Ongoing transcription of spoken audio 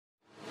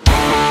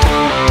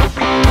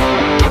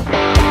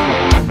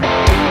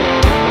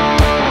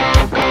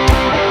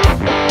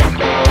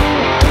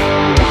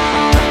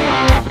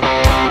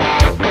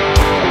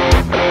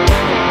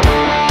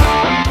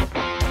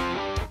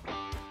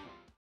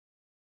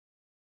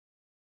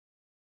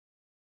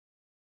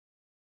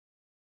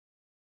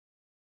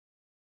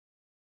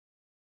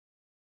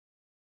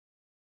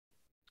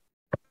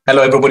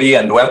Hello, everybody,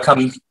 and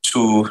welcome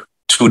to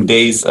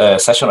today's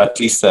session, at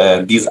least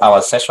this hour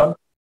session.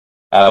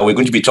 We're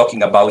going to be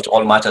talking about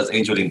all matters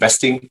angel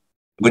investing.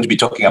 We're going to be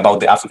talking about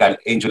the African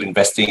angel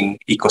investing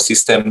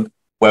ecosystem,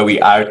 where we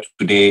are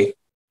today,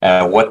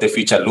 what the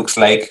future looks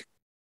like.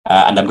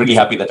 And I'm really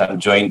happy that I'm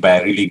joined by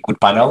a really good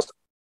panel.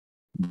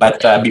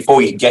 But before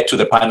we get to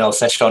the panel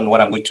session,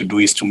 what I'm going to do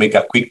is to make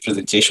a quick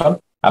presentation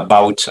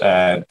about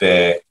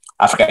the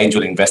Africa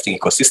angel investing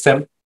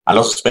ecosystem. I'll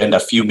also spend a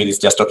few minutes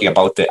just talking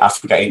about the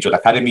Africa Angel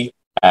Academy,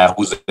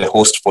 who's the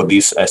host for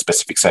this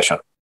specific session.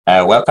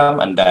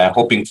 Welcome, and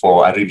hoping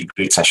for a really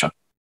great session.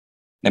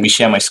 Let me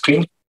share my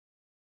screen.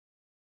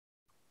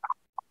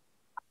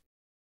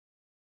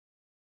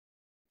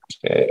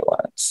 Okay, one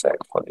sec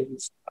for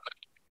this.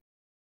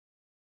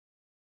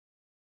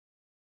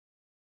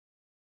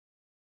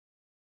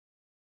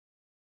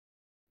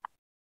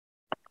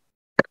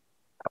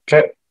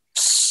 Okay.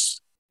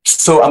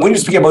 So I'm going to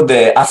speak about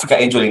the Africa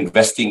angel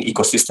investing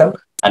ecosystem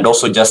and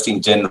also just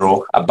in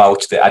general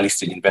about the early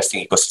stage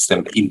investing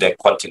ecosystem in the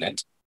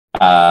continent.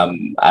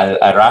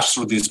 I'll rush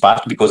through this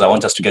part because I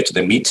want us to get to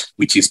the meat,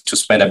 which is to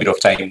spend a bit of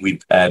time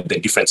with the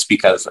different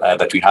speakers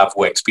that we have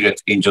who are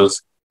experienced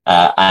angels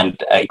and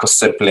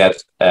ecosystem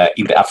players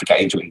in the Africa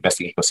angel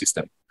investing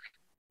ecosystem.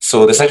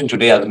 So the session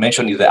today, as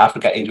mentioned, is the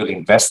Africa angel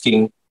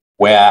investing.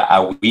 Where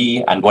are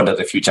we and what does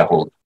the future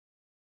hold?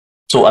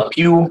 So a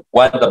few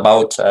words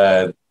about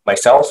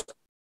myself.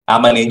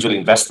 I'm an angel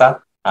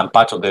investor. I'm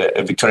part of the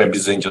Victoria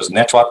Business Angels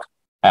Network.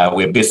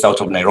 We're based out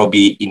of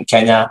Nairobi in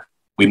Kenya.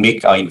 We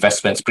make our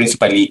investments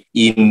principally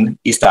in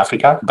East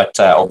Africa, but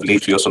of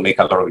late we also make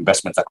a lot of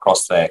investments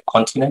across the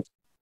continent.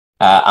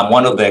 I'm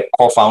one of the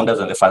co-founders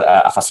and a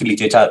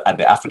facilitator at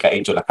the Africa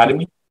Angel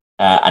Academy.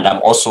 And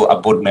I'm also a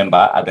board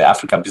member at the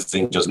Africa Business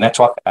Angels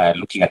Network,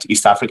 looking at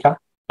East Africa.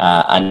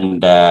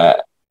 I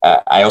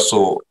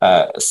also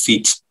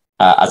sit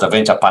as a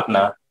venture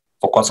partner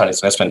for Constant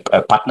Investment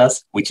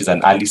Partners, which is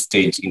an early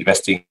stage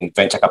investing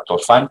venture capital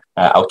fund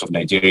out of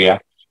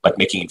Nigeria, but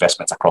making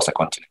investments across the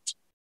continent.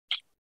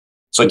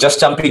 So just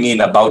jumping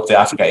in about the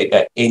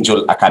Africa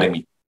Angel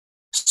Academy.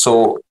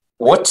 So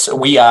what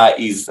we are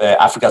is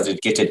Africa's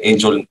dedicated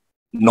angel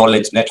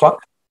knowledge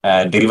network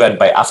delivered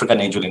by African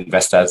angel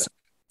investors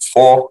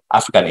for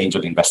African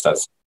angel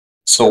investors.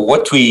 So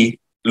what we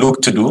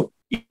look to do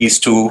is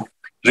to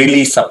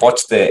really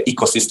support the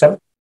ecosystem.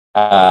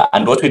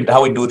 And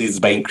how we do this is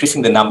by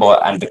increasing the number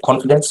and the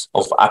confidence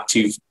of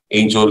active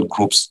angel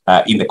groups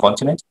in the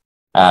continent.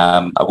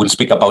 I will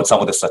speak about some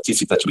of the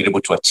statistics that we've been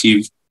able to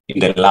achieve in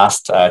the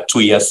last 2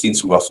 years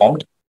since we were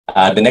formed.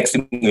 The next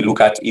thing we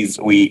look at is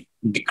we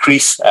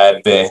decrease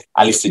the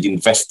early stage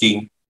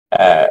investing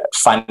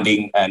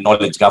funding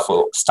knowledge gap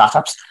for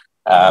startups.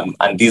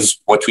 And this,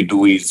 what we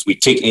do is we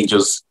take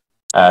angels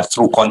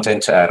through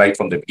content right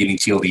from the beginning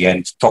till the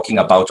end, talking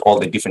about all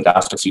the different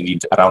aspects you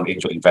need around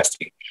angel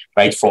investing,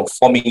 right? From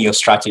forming your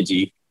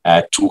strategy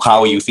to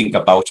how you think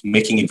about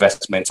making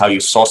investments, how you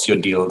source your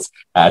deals,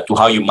 to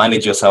how you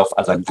manage yourself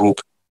as a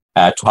group,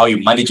 to how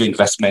you manage your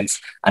investments,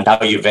 and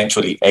how you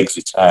eventually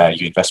exit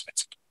your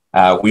investments.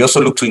 We also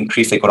look to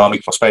increase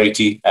economic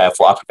prosperity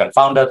for African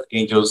founders,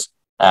 angels,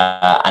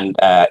 and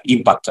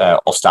impact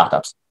of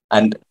startups.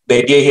 And the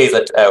idea here is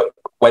that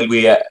while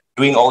we are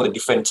doing all the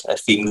different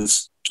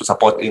things to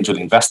support angel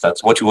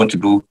investors, what we want to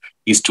do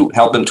is to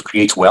help them to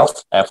create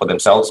wealth for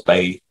themselves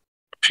by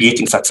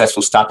creating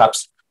successful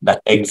startups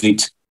that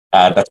exit,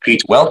 that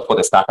create wealth for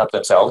the startups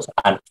themselves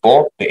and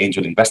for the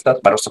angel investors,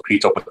 but also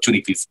create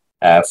opportunities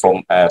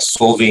from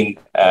solving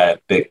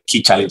the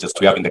key challenges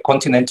we have in the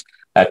continent,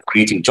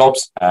 creating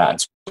jobs,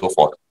 and so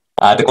forth.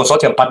 The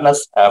consortium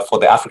partners for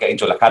the Africa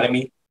Angel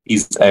Academy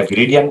is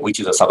Viridian, which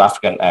is a South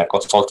African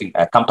consulting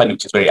company,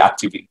 which is very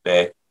active in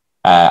the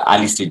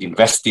early stage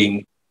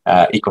investing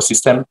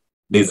ecosystem.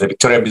 There's the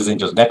Victoria Business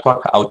Angels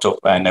Network out of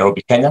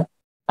Nairobi, Kenya.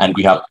 And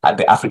we have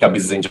the Africa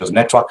Business Angels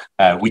Network,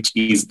 which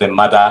is the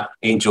mother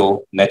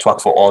angel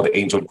network for all the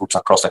angel groups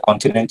across the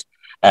continent,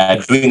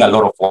 doing a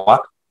lot of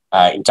work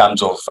in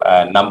terms of,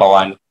 number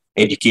one,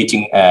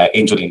 educating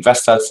angel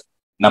investors.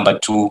 Number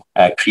two,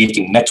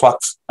 creating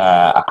networks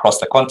across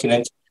the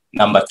continent.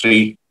 Number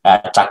three,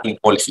 tackling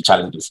policy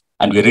challenges.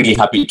 And we're really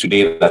happy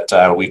today that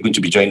we're going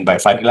to be joined by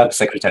Fadila, the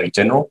Secretary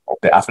General of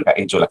the Africa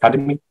Angel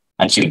Academy,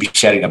 and she'll be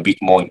sharing a bit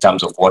more in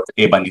terms of what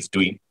ABAN is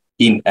doing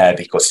in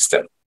the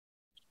ecosystem.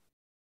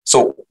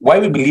 So why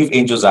we believe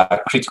angels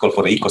are critical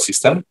for the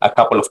ecosystem, a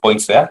couple of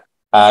points there.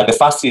 The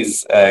first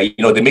is, they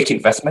make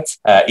investments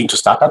into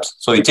startups,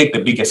 so they take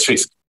the biggest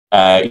risk.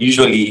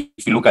 Usually,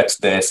 if you look at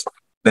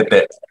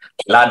the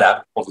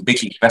ladder of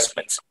making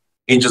investments,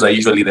 angels are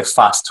usually the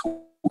first who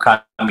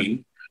come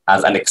in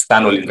as an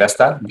external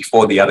investor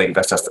before the other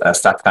investors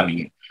start coming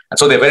in. And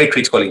so they're very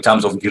critical in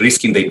terms of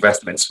de-risking the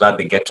investments so that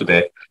they get to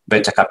the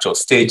venture capital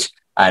stage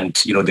and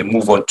they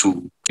move on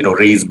to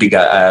raise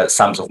bigger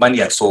sums of money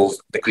and solve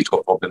the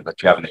critical problems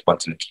that we have in the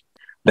continent.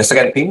 The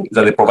second thing is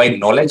that they provide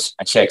knowledge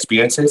and share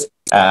experiences.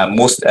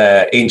 Most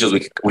angels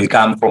will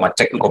come from a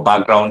technical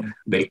background.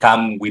 They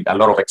come with a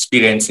lot of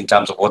experience in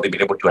terms of what they've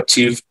been able to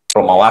achieve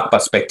from a work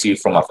perspective,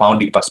 from a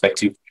founding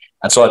perspective.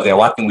 And so as they're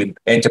working with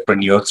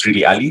entrepreneurs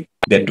really early,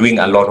 they're doing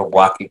a lot of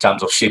work in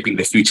terms of shaping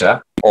the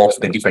future of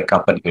the different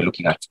companies we're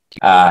looking at.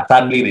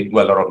 Thirdly, they do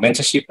a lot of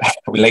mentorship.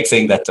 We like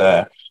saying that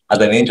as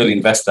an angel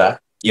investor,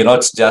 you're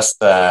not just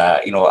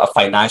a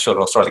financial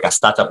or sort of like a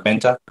startup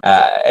mentor.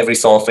 Every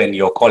so often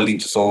you're called in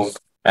to solve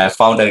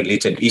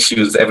founder-related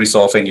issues. Every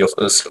so often you're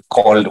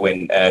called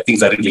when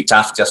things are really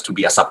tough, just to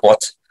be a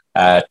support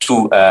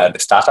to the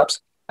startups.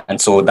 And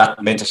so that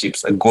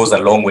mentorship goes a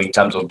long way in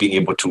terms of being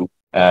able to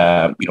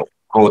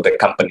grow the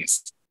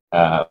companies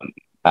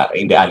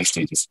in the early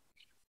stages.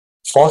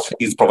 Fourth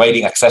is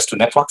providing access to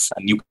networks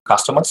and new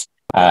customers.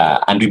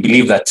 And we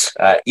believe that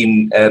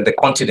in the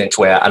continent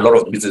where a lot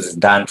of business is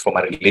done from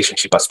a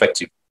relationship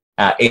perspective,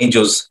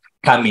 angels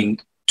come in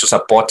to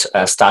support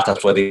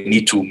startups where they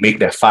need to make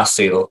their first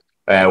sale,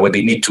 where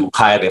they need to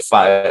hire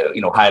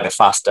the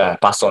first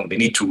person, they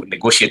need to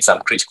negotiate some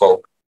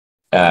critical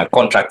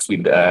contracts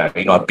with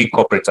big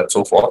corporates and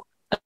so forth.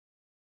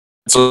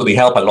 So they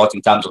help a lot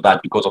in terms of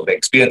that because of the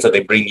experience that they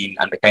bring in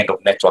and the kind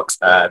of networks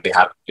they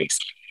have in place.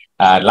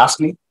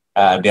 Lastly,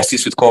 they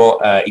assist with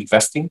core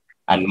investing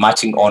and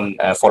matching on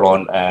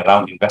follow-on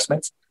round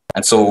investments.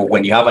 And so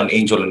when you have an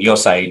angel on your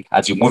side,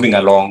 as you're moving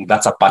along,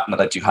 that's a partner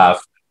that you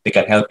have. They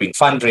can help you in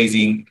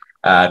fundraising.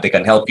 They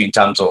can help you in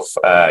terms of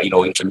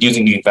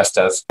introducing new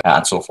investors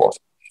and so forth.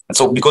 And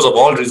so because of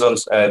all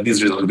reasons,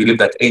 these reasons, we believe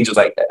that angels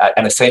are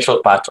an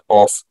essential part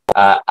of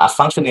a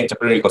functioning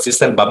entrepreneurial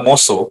ecosystem, but more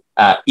so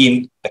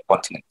in the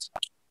continent.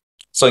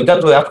 So in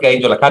terms of the Africa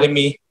Angel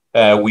Academy,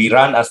 we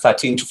run a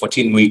 13 to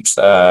 14 weeks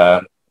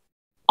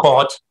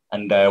cohort.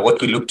 And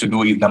what we look to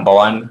do is, number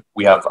one,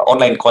 we have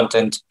online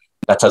content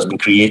that has been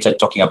created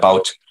talking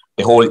about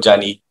the whole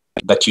journey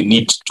that you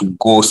need to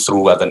go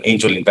through as an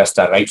angel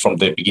investor, right from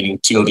the beginning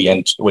till the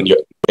end when you're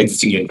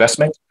exiting your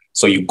investment.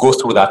 So you go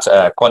through that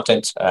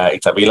content,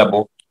 it's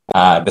available.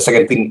 The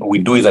second thing we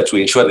do is that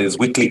we ensure there's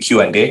weekly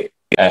Q&A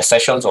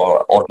sessions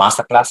or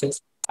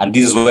masterclasses. And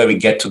this is where we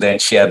get to then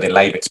share the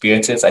live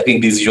experiences. I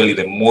think this is usually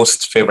the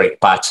most favorite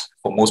part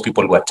for most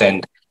people who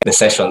attend the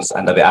sessions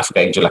under the Africa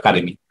Angel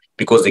Academy,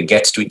 because they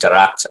get to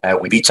interact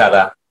with each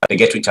other. They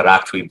get to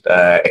interact with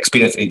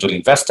experienced angel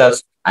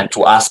investors and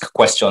to ask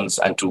questions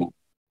and to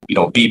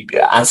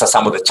answer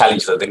some of the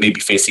challenges that they may be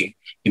facing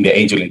in their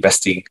angel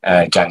investing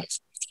journeys.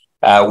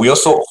 We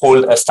also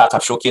hold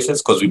startup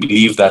showcases because we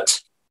believe that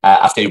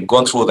after you've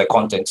gone through the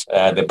content,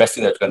 the best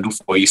thing that we can do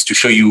for you is to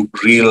show you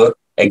real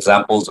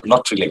examples,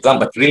 not real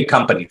examples, but real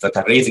companies that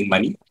are raising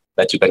money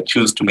that you can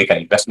choose to make an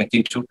investment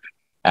into.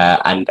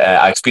 And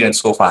our experience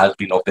so far has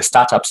been of the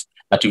startups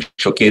that we've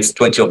showcased,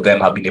 20 of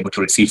them have been able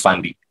to receive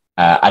funding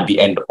at the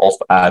end of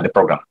the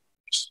program.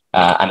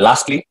 And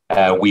lastly,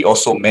 we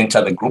also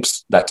mentor the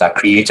groups that are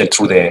created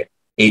through the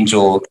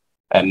angel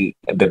and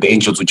the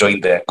angels who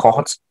join the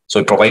cohorts. So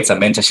it provides a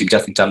mentorship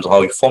just in terms of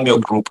how you form your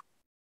group.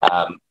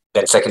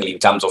 Then secondly, in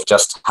terms of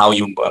just how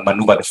you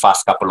maneuver the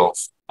first couple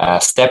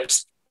of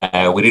steps.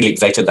 We're really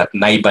excited that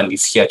NIBAN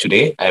is here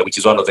today, which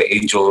is one of the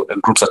angel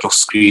groups that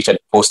was created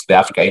post the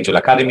Africa Angel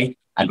Academy.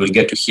 And we'll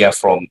get to hear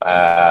from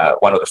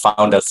one of the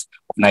founders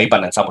of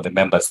NIBAN and some of the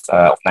members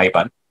of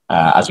NIBAN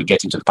as we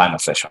get into the panel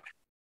session.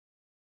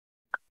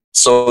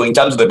 So in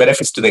terms of the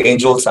benefits to the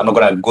angels, I'm not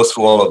going to go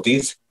through all of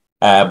these,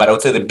 but I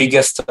would say the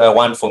biggest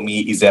one for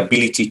me is the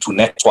ability to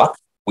network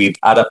with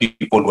other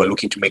people who are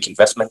looking to make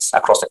investments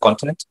across the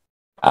continent.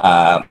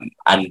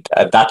 And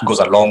that goes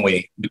a long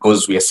way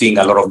because we are seeing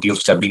a lot of deals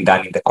which are being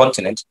done in the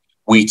continent,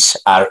 which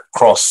are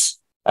cross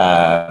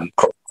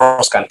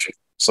country.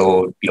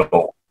 So,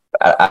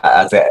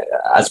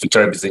 as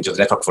Victoria Business Angels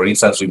Network, for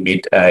instance, we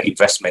made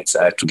investments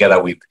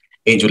together with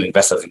angel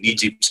investors in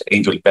Egypt,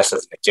 angel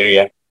investors in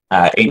Nigeria,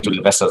 angel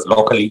investors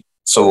locally.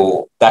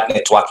 So that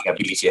networking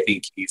ability, I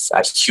think, is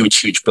a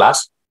huge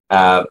plus.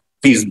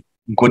 Please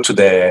go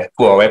to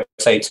our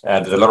website.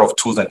 There's a lot of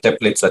tools and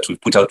templates that we've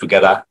put out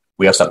together.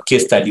 We have some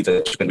case studies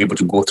that you can be able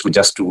to go through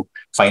just to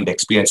find the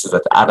experiences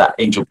that other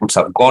angel groups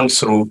have gone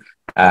through,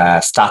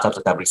 startups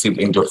that have received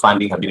angel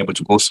funding have been able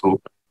to go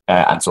through,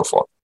 and so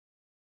forth.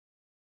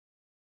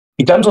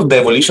 In terms of the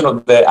evolution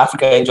of the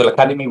Africa Angel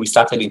Academy, we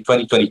started in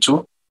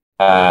 2022,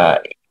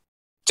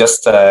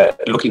 just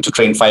looking to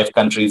train 5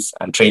 countries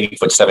and training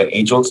 47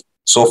 angels.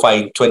 So far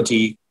in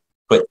 2020,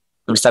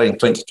 we started in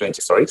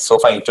 2020, sorry. So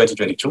far in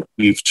 2022,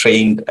 we've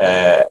trained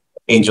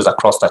angels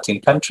across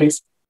 13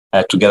 countries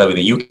together with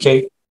the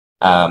UK.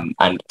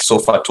 And so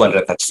far,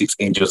 236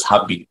 angels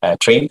have been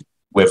trained.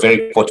 We're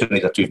very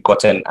fortunate that we've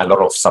gotten a lot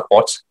of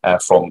support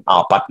from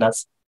our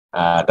partners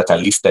that are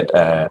listed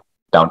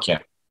down here.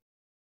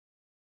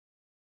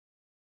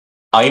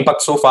 Our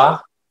impact so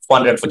far,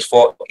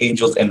 444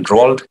 angels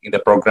enrolled in the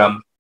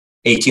program,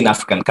 18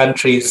 African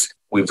countries.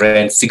 We've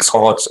ran 6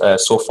 cohorts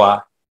so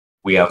far.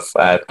 We have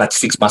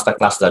 36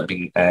 masterclasses that have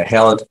been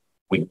held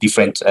with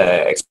different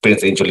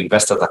experienced angel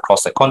investors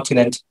across the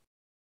continent.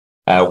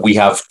 We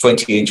have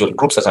 20 angel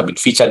groups that have been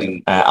featured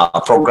in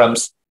our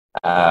programs,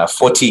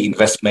 40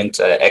 investment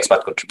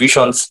expert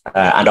contributions,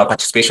 and our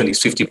participation is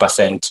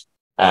 50%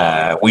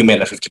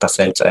 women and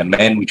 50%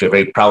 men, which we're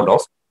very proud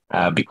of.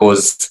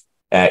 because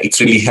it's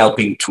really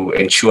helping to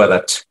ensure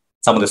that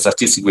some of the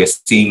statistics we're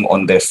seeing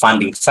on the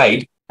funding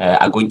side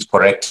are going to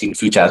correct in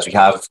future as we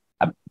have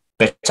a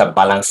better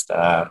balanced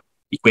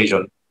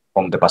equation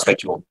from the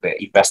perspective of the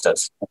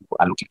investors who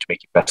are looking to make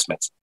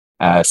investments.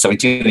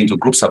 17 angel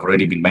groups have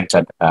already been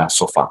mentored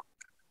so far.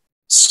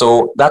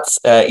 So that's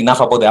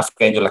enough about the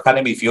Africa Angel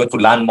Academy. If you want to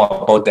learn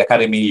more about the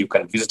Academy, you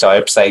can visit our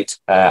website.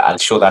 I'll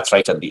show that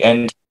right at the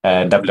end,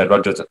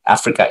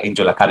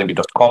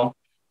 www.africaangelacademy.com.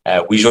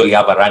 We usually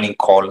have a running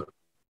call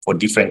for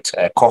different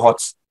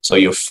cohorts. So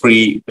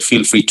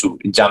feel free to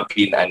jump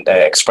in and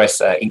express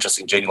interest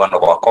in joining one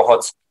of our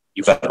cohorts.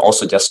 You can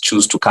also just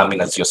choose to come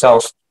in as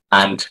yourself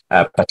and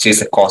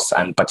purchase a course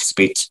and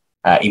participate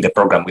in the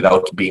program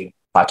without being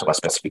part of a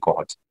specific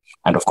cohort.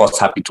 And of course,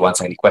 happy to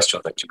answer any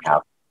questions that you may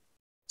have.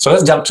 So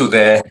let's jump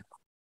to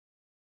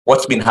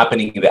what's been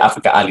happening in the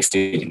Africa early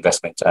stage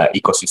investment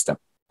ecosystem.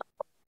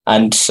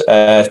 And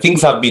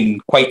things have been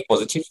quite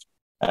positive.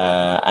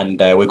 And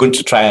we're going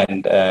to try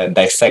and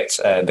dissect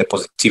the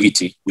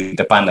positivity with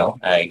the panel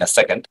in a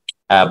second.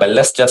 But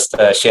let's just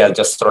share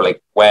just sort of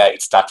like where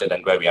it started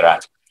and where we are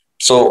at.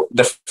 So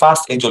the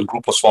first angel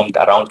group was formed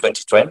around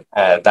 2020.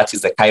 That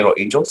is the Cairo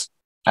Angels.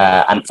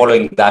 And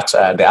following that,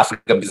 the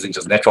African Business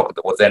Angels Network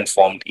was then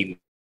formed in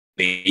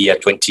the year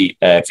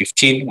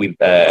 2015 with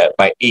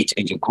by 8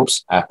 angel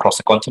groups across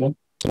the continent.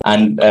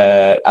 And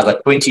as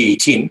of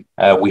 2018,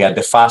 we had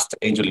the first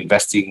angel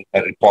investing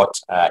report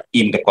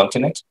in the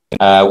continent,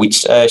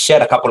 which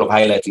shared a couple of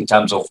highlights in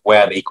terms of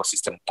where the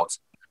ecosystem was.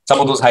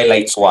 Some of those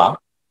highlights were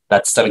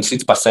that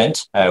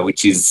 76%,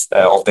 which is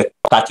of the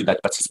 30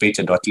 that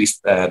participated, or at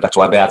least that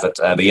were there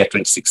at the year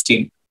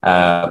 2016,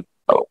 were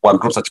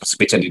groups that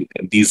participated in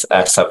this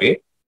survey.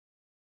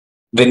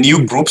 The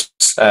new groups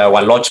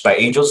were launched by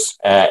angels,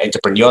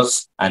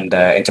 entrepreneurs, and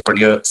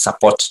entrepreneur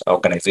support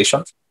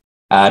organizations.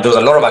 There was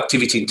a lot of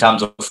activity in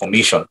terms of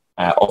formation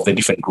of the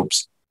different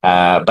groups.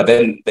 But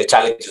then the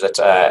challenge is that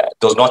there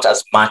was not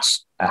as much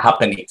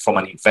happening from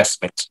an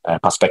investment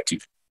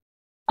perspective.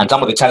 And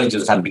some of the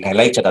challenges that had been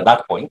highlighted at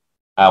that point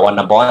were,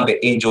 number one,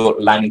 the angel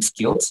learning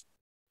skills,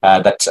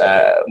 that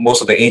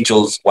most of the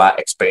angels were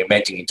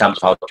experimenting in terms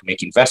of how to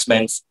make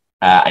investments.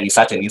 And in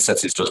certain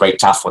instances, it was very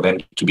tough for them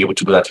to be able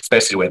to do that,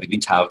 especially when they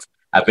didn't have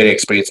a very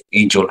experienced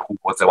angel who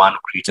was the one who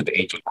created the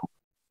angel group.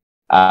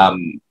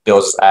 There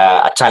was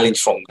a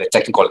challenge from the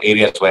technical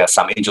areas where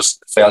some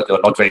angels felt they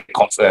were not very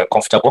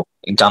comfortable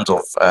in terms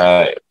of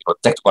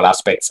technical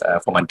aspects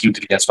from a due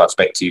diligence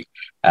perspective,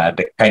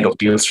 the kind of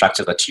deal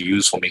structure that you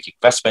use for making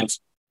investments,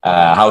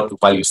 how to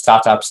value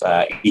startups,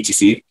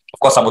 etc. Of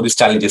course, some of these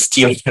challenges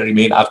still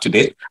remain up to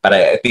date, but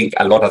I think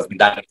a lot has been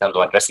done in terms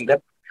of addressing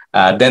them.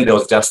 Then there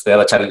was just the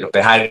other challenge of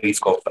the high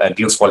risk of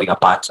deals falling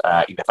apart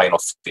in the final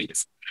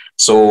stages.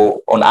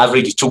 So on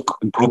average, it took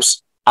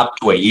groups up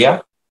to a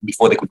year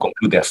before they could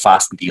conclude their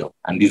first deal.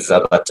 And this is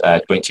at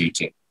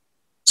 2018.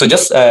 So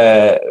just,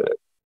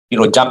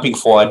 jumping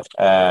forward,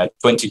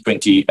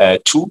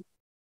 2022.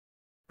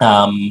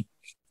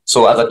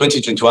 So as of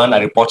 2021, a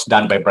report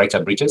done by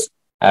Brighter Bridges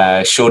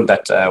showed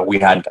that we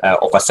had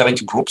over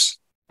 70 groups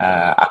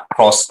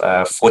across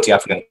 40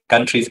 African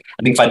countries.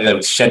 I think finally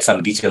we shared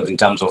some details in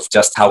terms of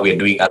just how we're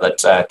doing at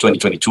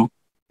 2022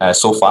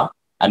 so far.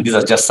 And these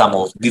are just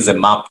this is a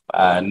map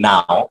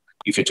now,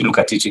 if you're to look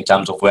at it in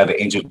terms of where the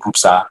angel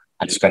groups are.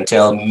 And as you can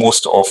tell,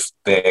 most of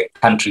the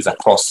countries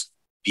across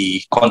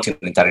the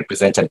continent are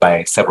represented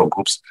by several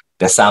groups.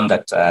 There's some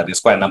that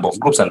there's quite a number of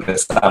groups, and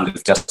there's some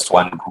that's just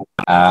one group.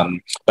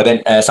 But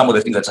then some of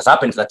the things that has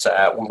happened is that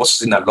we've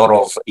also seen a lot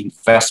of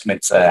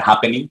investments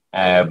happening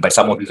by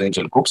some of these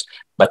angel groups.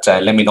 But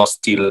let me not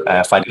steal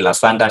Fadila's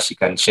thunder. She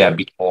can share a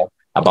bit more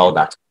about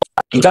that.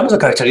 In terms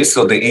of characteristics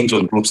of the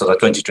angel groups of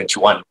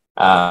 2021,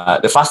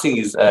 the first thing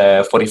is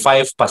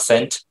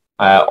 45%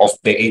 of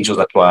the angels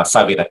that were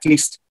surveyed at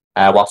least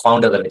were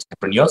founders and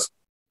entrepreneurs,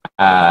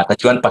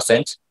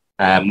 31%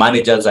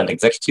 managers and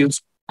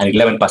executives, and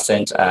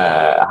 11%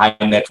 high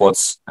net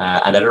worths.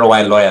 And I don't know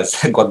why lawyers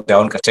got their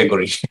own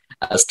category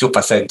as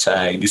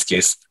 2% in this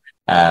case.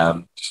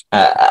 And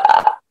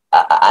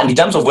in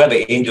terms of where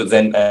the angels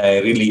then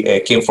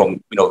really came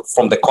from,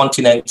 from the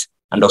continent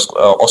and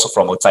also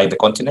from outside the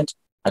continent,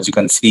 as you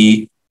can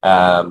see,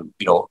 in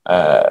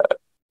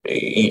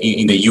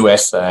the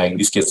US, in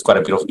this case, quite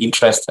a bit of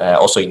interest,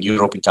 also in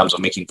Europe in terms of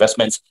making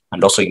investments,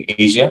 and also in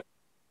Asia.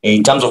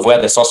 In terms of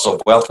where the sources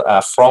of wealth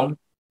are from,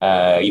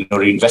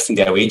 reinvesting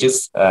their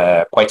wages,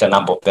 quite a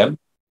number of them.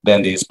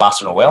 Then there's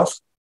personal wealth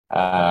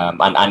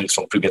and earnings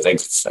from previous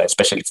exits,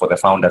 especially for the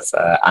founders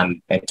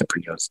and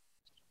entrepreneurs.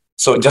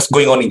 So just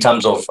going on in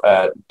terms of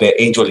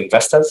the angel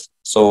investors,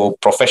 so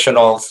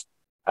professionals,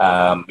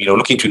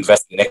 looking to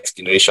invest in the next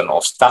generation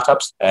of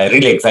startups,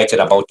 really excited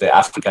about the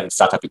African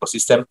startup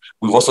ecosystem.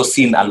 We've also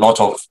seen a lot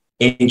of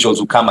angels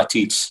who come at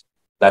it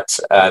that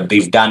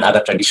they've done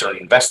other traditional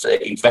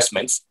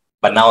investments,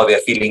 but now they're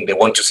feeling they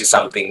want to see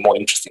something more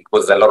interesting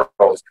because there's a lot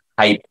of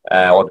hype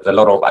or there's a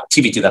lot of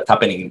activity that's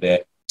happening in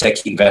the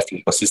tech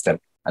investing ecosystem.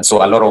 And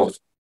so a lot of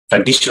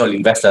traditional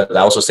investors are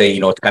also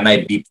saying, can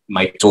I dip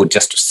my toe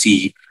just to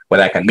see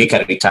whether I can make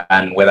a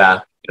return,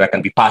 whether I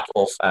can be part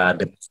of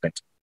the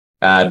movement.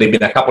 There have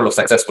been a couple of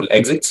successful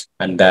exits,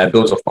 and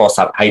those, of course,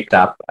 have hyped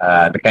up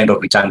the kind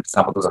of return.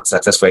 Some of those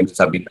successful exits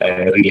have been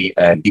really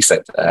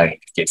decent in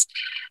this case.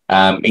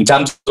 In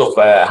terms of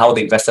how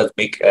the investors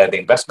make the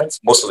investments,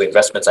 most of the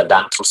investments are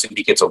done through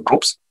syndicates or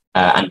groups.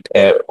 And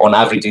on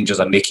average, angels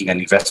are making an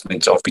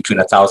investment of between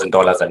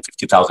 $1,000 and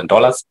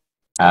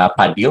 $50,000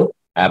 per deal.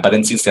 But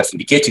then since they're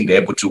syndicating,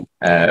 they're able to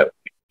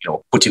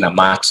put in a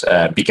much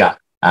bigger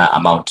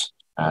amount.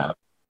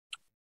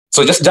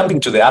 So just jumping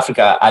to the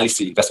Africa early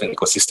stage investment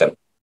ecosystem.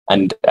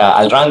 And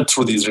I'll run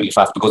through these really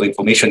fast because the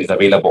information is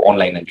available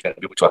online and you can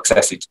be able to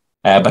access it.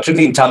 But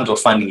really in terms of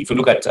funding, if you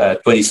look at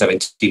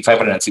 2017,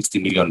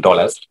 $560 million.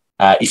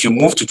 If you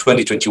move to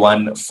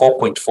 2021,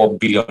 $4.4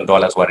 billion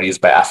were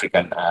raised by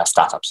African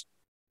startups.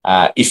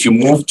 If you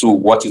move to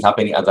what is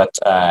happening at that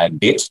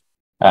date,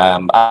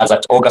 as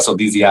at August of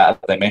this year, as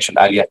I mentioned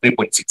earlier,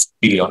 3.6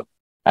 billion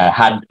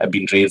had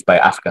been raised by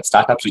African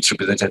startups, which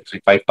represented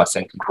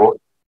 35% growth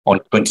on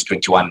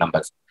 2021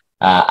 numbers.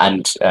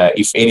 And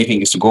if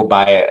anything is to go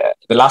by,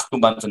 the last 2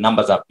 months, the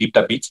numbers have dipped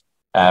a bit,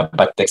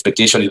 but the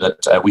expectation is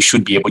that we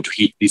should be able to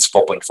hit this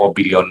 4.4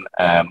 billion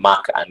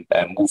mark and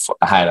move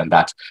higher than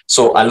that.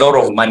 So a lot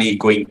of money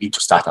going into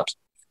startups.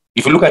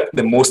 If you look at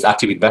the most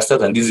active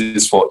investors, and this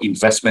is for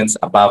investments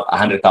above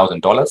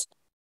 $100,000,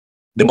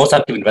 the most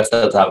active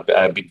investors have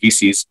been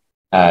VCs.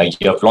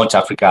 You have Launch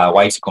Africa,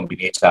 YC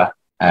Combinator,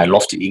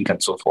 Lofty Inc.,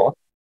 and so forth.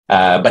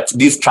 But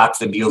these tracks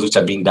the deals which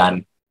are being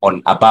done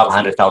on above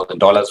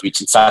 $100,000, which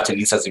in certain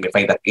instances you may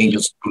find that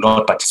angels do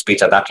not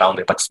participate at that round,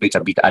 they participate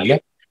a bit earlier.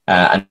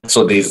 And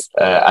so there's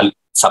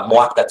some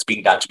work that's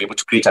being done to be able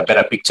to create a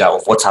better picture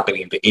of what's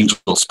happening in the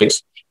angel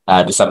space.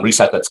 There's some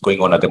research that's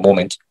going on at the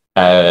moment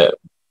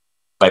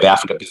by the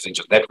Africa Business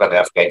Angels Network, the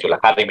Africa Angel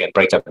Academy, and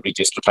Brighter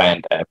Bridges to try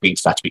and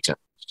paint that picture.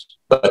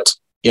 But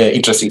yeah,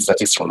 interesting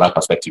statistics from that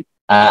perspective.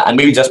 And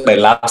maybe just my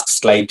last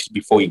slide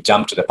before we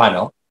jump to the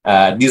panel.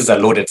 This is a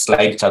loaded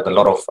slide, it has a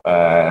lot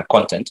of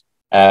content,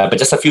 but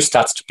just a few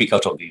stats to pick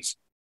out of these.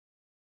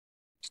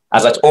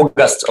 As at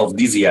August of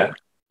this year,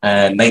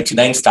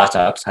 99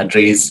 startups had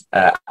raised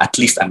at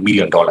least $1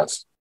 million,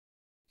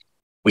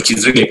 which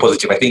is really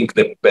positive. I think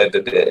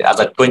as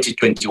at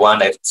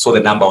 2021, I saw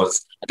the number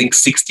was, I think,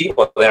 60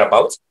 or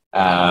thereabouts,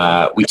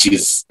 which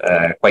is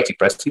quite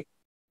impressive.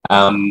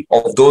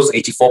 Of those,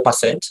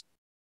 84%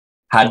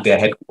 had their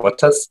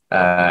headquarters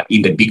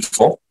in the Big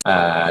Four.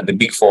 The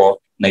Big Four: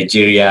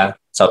 Nigeria,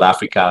 South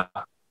Africa,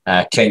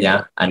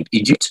 Kenya, and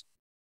Egypt.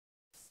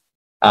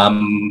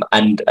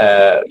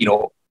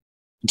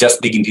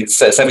 Just digging in,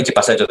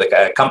 70% of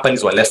the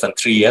companies were less than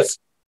 3 years,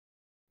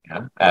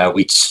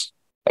 which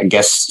I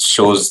guess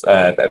shows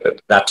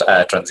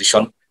that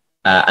transition.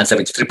 And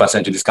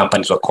 73% of these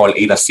companies were called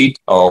either seed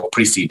or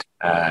pre-seed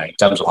in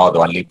terms of how they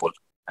were labeled,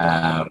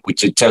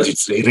 which it tells you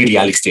it's a really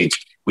early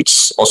stage,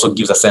 which also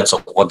gives a sense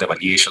of what the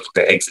valuations of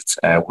the exits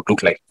would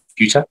look like in the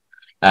future.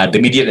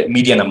 The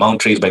median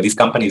amount raised by these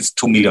companies is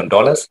 $2 million.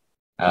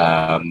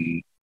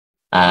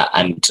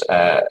 And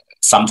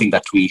something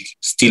that we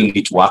still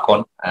need to work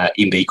on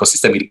in the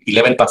ecosystem.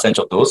 11%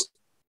 of those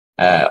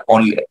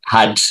only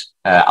had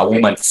a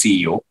woman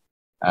CEO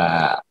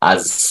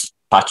as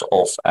part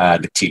of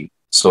the team.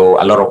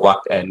 So a lot of work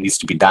needs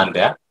to be done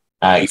there.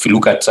 If you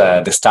look at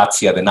the stats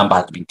here, the number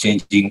has been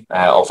changing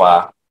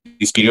over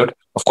this period.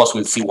 Of course,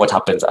 we'll see what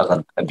happens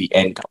at the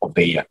end of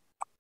the year.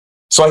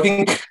 So I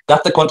think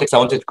that's the context I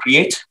wanted to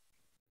create.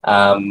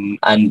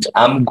 And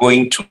I'm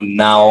going to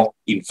now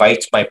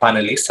invite my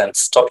panelists and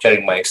stop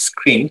sharing my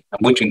screen. I'm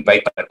going to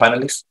invite my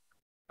panelists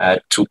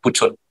to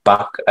put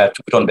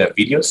on their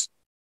videos,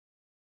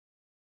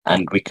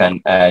 and we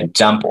can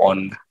jump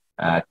on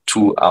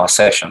to our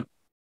session.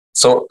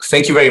 So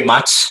thank you very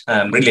much.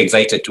 I'm really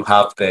excited to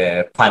have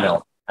the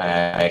panel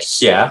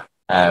here.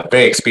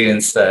 Very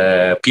experienced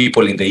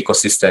people in the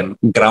ecosystem,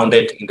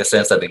 grounded in the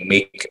sense that they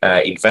make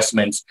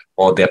investments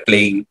or they're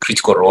playing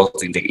critical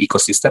roles in the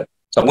ecosystem.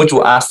 So I'm going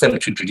to ask them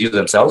to introduce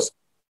themselves.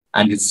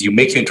 And as you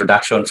make your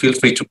introduction, feel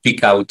free to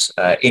pick out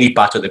any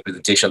part of the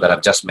presentation that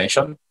I've just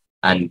mentioned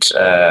and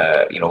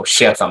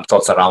share some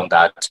thoughts around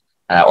that,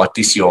 or at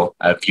least your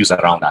views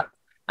around that.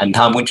 And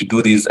how I'm going to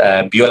do this,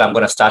 Biola, I'm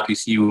going to start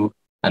with you,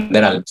 and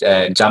then I'll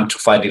jump to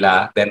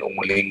Fadila, then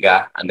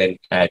Umulenga, and then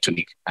to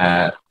Nick.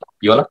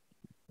 Biola?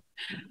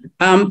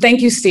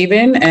 Thank you,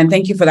 Stephen, and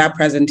thank you for that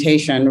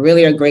presentation.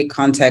 Really a great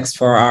context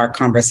for our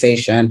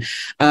conversation.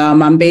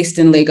 I'm based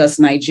in Lagos,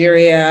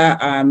 Nigeria.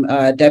 I'm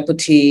a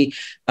deputy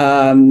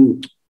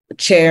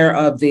chair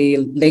of the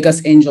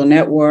Lagos Angel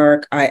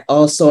Network. I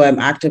also am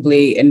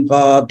actively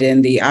involved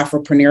in the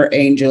Entrepreneurial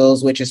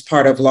Angels, which is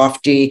part of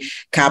Lofty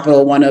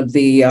Capital, one of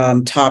the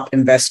top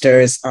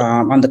investors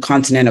on the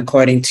continent,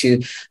 according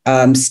to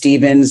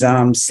Stephen's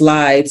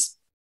slides.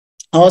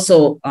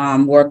 Also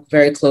work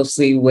very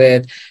closely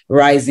with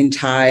Rising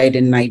Tide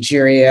in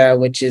Nigeria,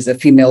 which is a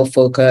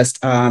female-focused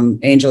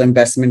angel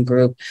investment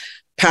group.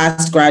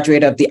 past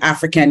graduate of the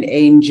African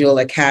Angel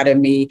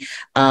Academy,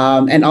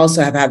 and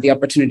also have had the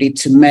opportunity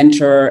to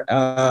mentor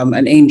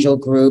an angel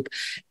group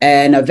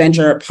and a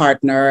venture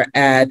partner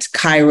at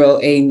Cairo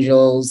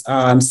Angels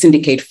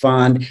Syndicate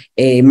Fund,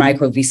 a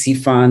micro VC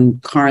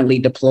fund currently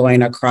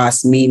deploying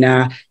across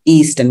MENA,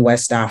 East and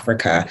West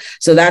Africa.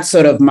 So that's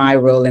sort of my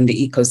role in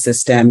the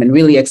ecosystem, and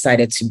really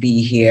excited to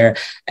be here,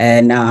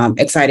 and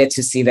excited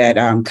to see that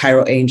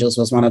Cairo Angels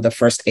was one of the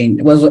first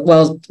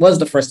was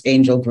the first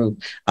angel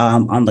group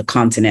on the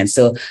continent.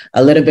 So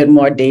a little bit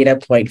more data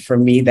point for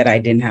me that I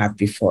didn't have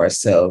before.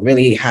 So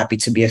really happy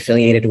to be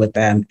affiliated with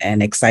them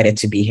and excited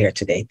to be here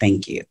today.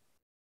 Thank you.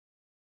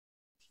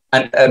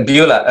 And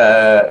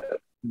Biola,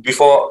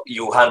 before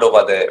you hand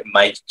over the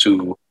mic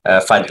to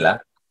Fadila,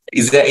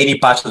 is there any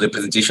part of the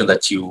presentation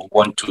that you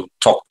want to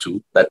talk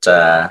to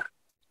that?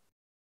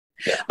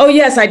 Yeah. Oh,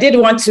 yes, I did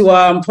want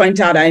to point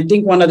out, I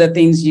think one of the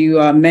things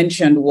you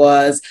mentioned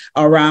was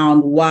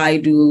around why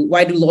do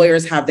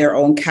lawyers have their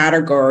own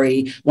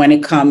category when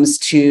it comes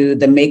to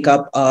the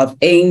makeup of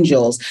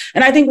angels?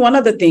 And I think one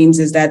of the things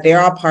is that they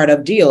are part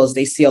of deals.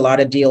 They see a lot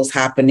of deals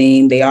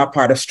happening. They are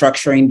part of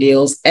structuring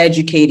deals,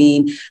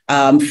 educating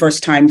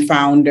first-time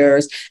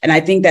founders. And I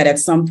think that at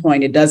some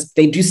point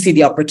they do see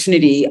the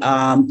opportunity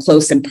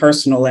close and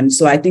personal. And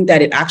so I think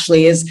that it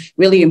actually is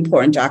really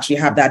important to actually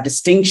have that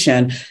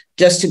distinction,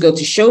 just to go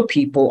to show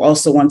people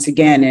also, once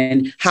again,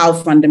 and how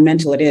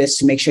fundamental it is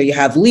to make sure you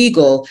have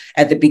legal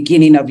at the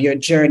beginning of your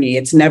journey.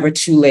 It's never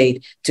too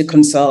late to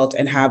consult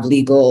and have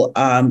legal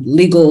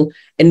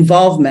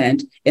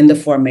involvement in the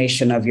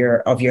formation of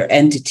your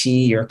entity,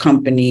 your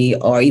company,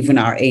 or even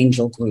our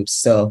angel groups.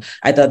 So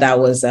I thought that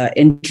was an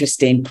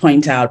interesting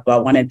point out, but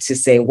I wanted to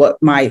say what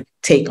my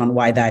take on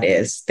why that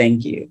is.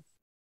 Thank you.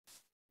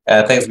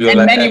 Thanks,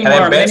 Biola. Can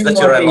I bet that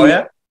you're a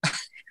lawyer?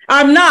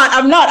 I'm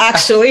not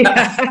actually.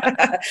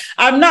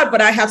 I'm not,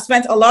 but I have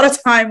spent a lot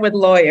of time with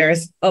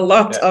lawyers, a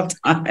lot of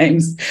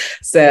times.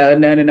 So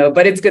no,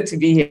 but it's good to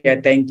be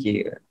here. Thank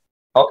you.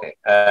 Okay.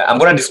 I'm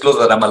going to disclose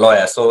that I'm a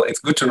lawyer. So it's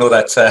good to know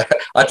that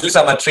at least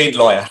I'm a trained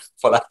lawyer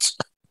for that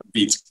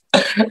bit.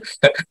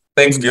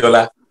 Thanks,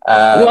 Biola.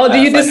 Well, do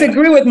you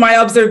disagree with my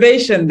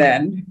observation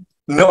then?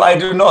 No, I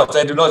do not.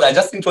 I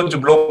just didn't want to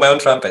blow my own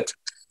trumpet.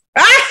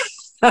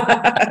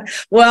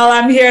 Well,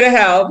 I'm here to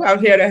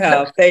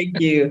help. Thank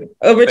you.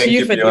 Over to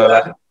you,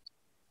 Fadila.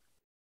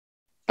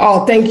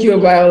 Oh, thank you,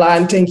 Biola,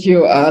 and thank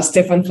you,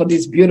 Stefan, for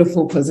this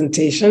beautiful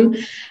presentation.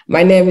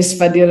 My name is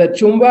Fadila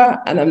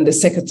Chumba, and I'm the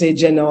Secretary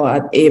General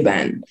at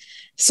ABAN.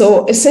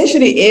 So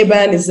essentially,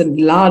 ABAN is the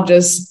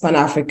largest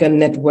Pan-African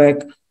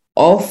network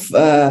of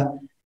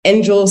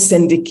angel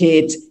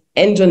syndicate,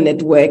 angel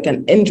network,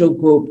 and angel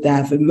group that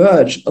have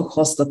emerged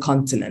across the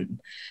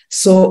continent.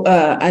 So,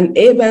 and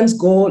ABAN's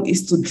goal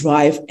is to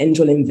drive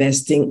angel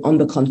investing on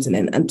the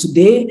continent. And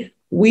today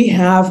we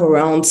have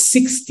around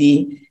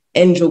 60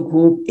 angel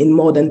group in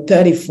more than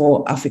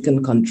 34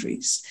 African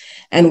countries.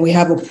 And we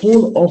have a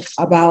pool of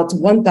about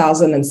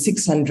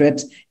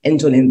 1,600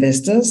 angel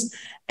investors.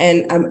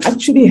 And I'm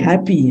actually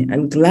happy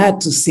and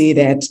glad to say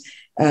that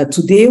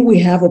today we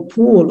have a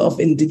pool of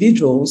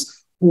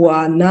individuals who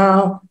are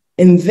now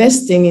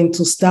investing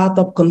into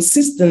startup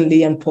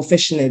consistently and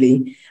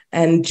professionally.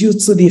 And due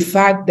to the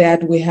fact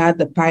that we had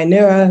the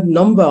pioneer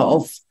number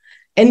of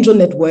angel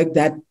network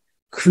that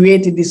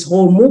created this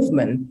whole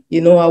movement,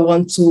 I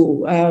want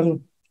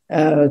to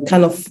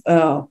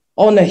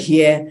honor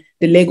here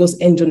the Lagos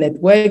Angel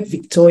Network,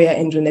 Victoria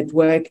Angel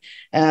Network,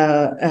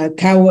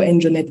 Cairo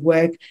Angel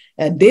Network,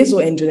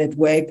 Deso Angel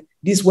Network.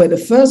 These were the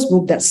first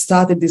group that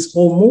started this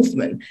whole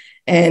movement.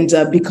 And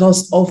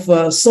because of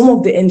some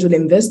of the angel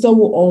investors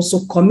were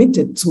also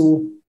committed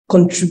to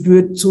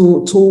contribute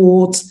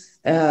towards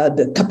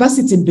the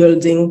capacity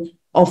building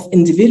of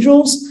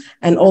individuals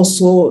and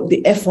also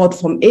the effort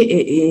from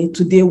AAA.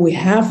 Today, we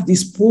have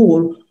this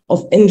pool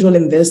of angel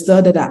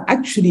investors that are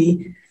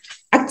actually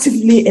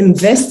actively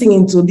investing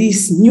into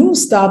these new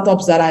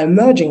startups that are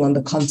emerging on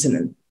the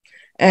continent.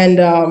 And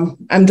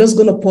I'm just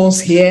going to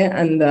pause here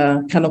and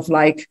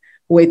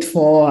wait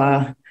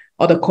for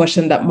other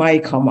questions that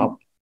might come up.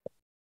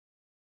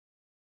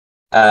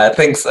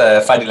 Thanks,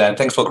 Fadila, and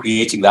thanks for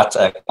creating that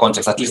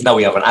context. At least now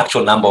we have an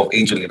actual number of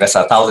angel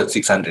investors,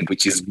 1,600,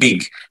 which is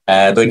big,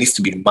 though it needs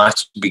to be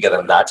much bigger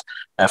than that.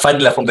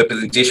 Fadila, from the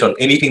presentation,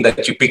 anything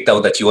that you picked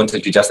out that you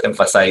wanted to just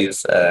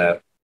emphasize?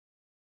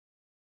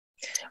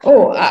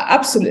 Oh,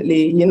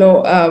 absolutely.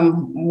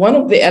 One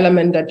of the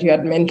elements that you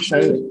had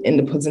mentioned in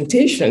the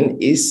presentation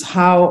is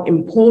how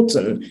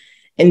important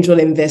angel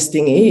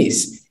investing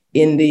is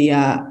in the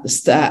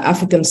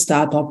African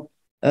startup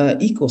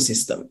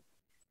ecosystem.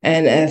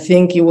 And I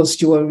think you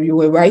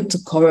were right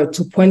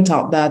to point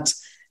out that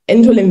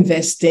angel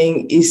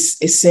investing is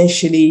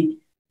essentially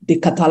the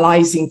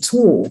catalyzing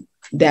tool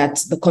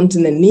that the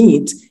continent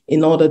needs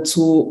in order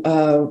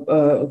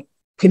to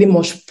pretty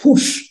much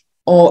push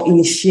or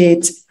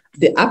initiate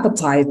the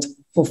appetite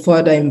for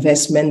further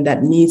investment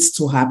that needs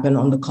to happen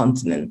on the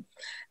continent.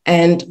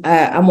 And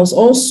I must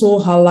also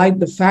highlight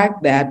the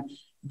fact that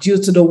due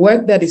to the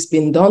work that is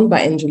being done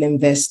by angel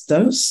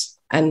investors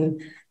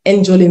and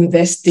angel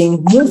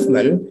investing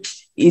movement,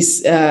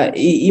 is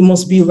it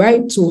must be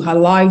right to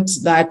highlight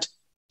that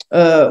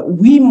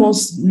we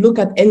must look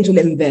at angel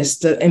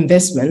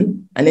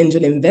investment and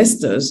angel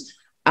investors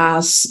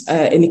as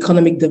an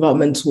economic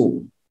development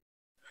tool.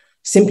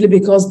 Simply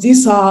because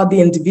these are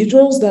the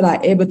individuals that are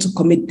able to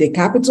commit their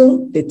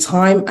capital, their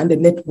time, and the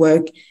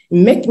network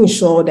in making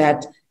sure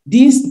that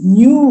this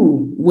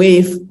new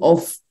wave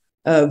of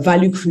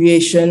value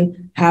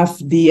creation have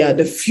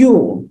the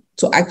fuel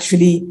to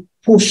actually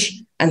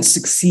push and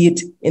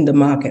succeed in the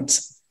market.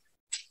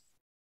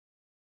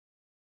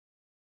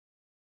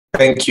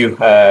 Thank you,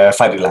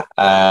 Fadila.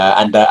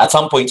 And at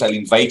some point, I'll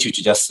invite you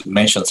to just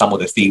mention some of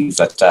the things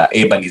that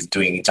ABAN is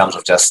doing in terms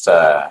of just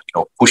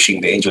pushing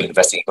the angel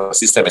investing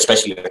ecosystem,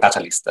 especially the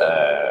Catalyst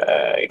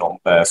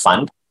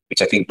fund,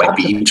 which I think might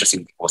be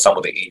interesting for some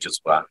of the angels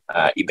who are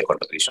in the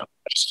conversation.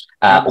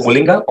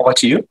 Umulinga, over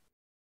to you.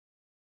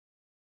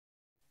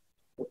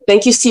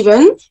 Thank you,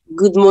 Stephen.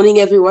 Good morning,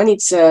 everyone.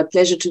 It's a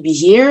pleasure to be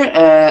here.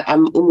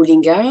 I'm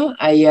Umulinga.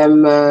 I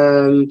am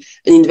an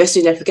investor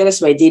in Africa.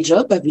 That's my day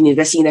job. I've been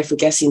investing in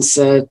Africa since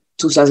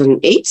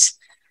 2008.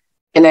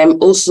 And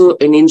I'm also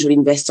an angel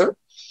investor.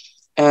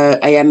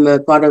 I am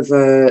part of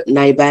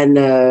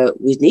NIBAN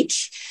with Nick.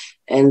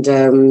 And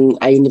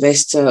I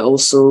invest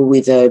also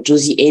with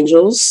Josie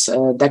Angels,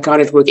 Dakar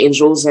Network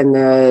Angels,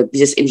 and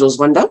Business Angels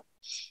Rwanda.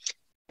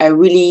 I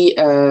really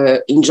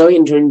enjoy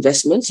angel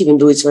investments, even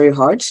though it's very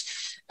hard.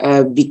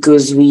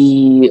 Because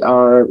we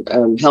are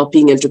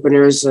helping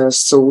entrepreneurs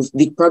solve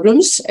big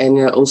problems,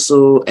 and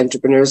also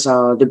entrepreneurs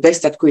are the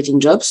best at creating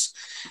jobs,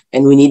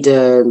 and we need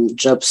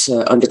jobs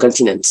on the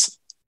continent.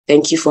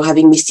 Thank you for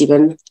having me,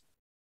 Stephen.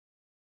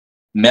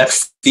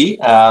 Merci.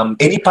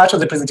 Any part of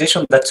the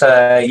presentation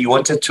that you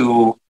wanted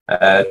to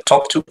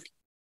talk to?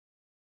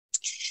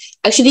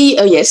 Actually,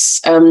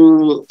 yes.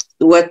 So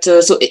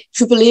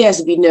AAA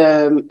has been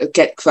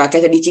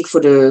catalytic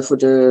for the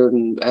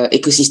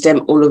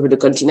ecosystem all over the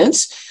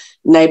continent.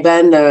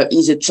 NIBAN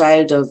is a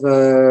child of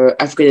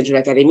African Angel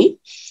Academy.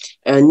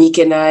 Nick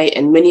and I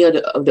and many of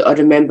the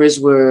other members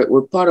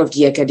were part of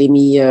the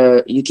Academy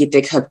UK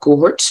Tech Hub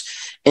cohort.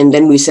 And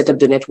then we set up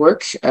the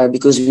network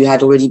because we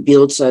had already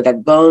built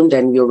that bond,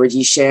 and we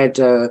already shared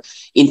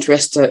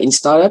interest in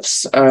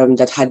startups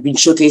that had been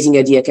showcasing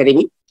at the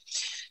Academy.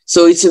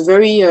 So it's a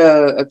very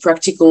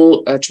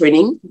practical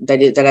training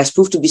that has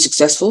proved to be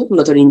successful,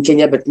 not only in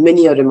Kenya, but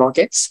many other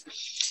markets.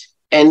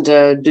 And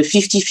the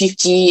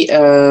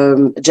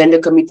 50-50 gender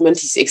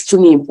commitment is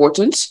extremely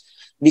important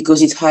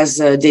because it has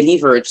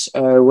delivered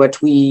what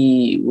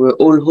we were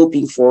all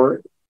hoping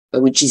for,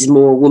 which is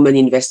more women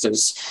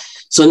investors.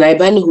 So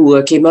NIBAN,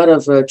 who came out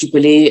of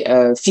AAA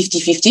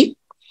 50-50,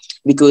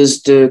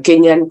 because the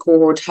Kenyan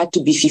cohort had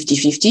to be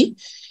 50-50,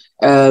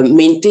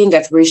 maintained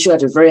that ratio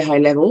at a very high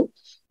level.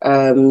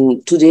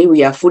 Today,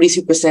 we are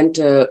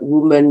 43%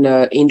 women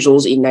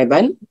angels in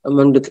NIBAN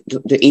among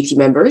the 80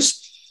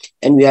 members,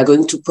 and we are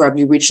going to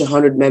probably reach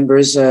 100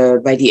 members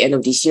by the end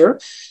of this year.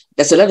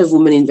 That's a lot of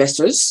women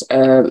investors,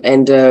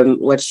 and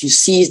what you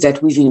see is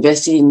that we've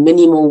invested in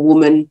many more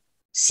women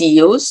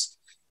CEOs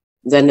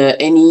than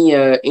any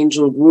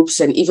angel groups,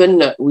 and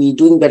even we're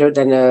doing better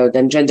than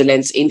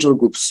Genderland's angel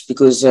groups,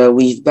 because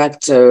we've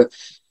backed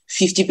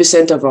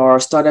 50% of our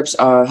startups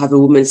have a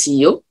woman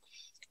CEO.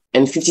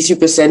 And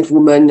 53%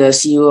 woman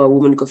CEO or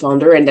woman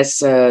co-founder, and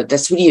that's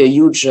really a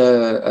huge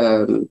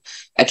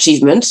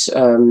achievement.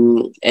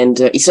 And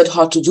it's not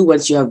hard to do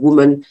once you have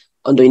women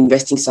on the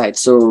investing side.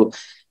 So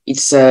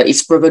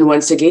it's proven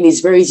once again.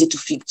 It's very easy to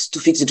fix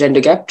the gender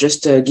gap.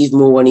 Just give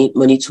more money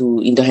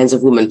in the hands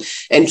of women.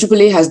 And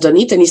AAA has done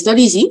it, and it's not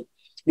easy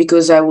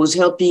because I was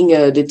helping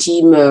the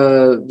team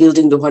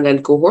building the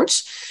Rwandan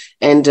cohorts.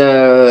 And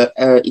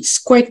it's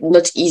quite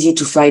not easy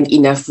to find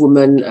enough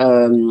women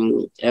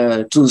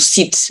to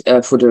sit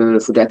for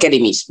the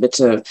academies. But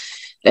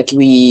like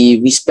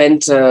we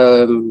spent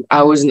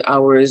hours and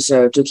hours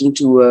talking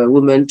to a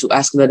woman, to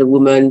ask another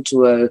woman,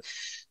 to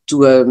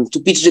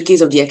pitch the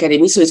case of the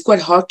academy. So it's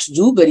quite hard to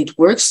do, but it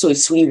works. So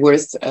it's really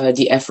worth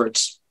the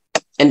effort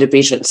and the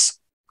patience.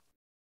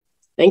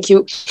 Thank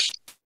you.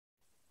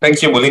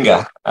 Thank you,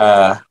 Mulinga.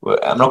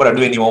 I'm not going to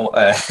do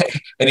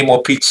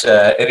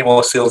any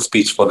more sales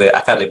pitch for the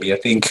academy. I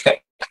think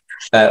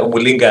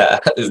Mulinga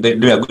is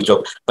doing a good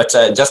job. But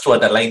just to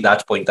underline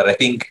that point, that I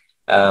think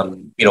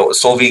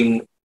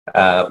solving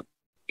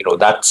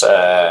that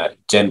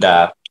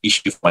gender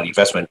issue from an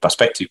investment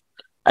perspective,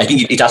 I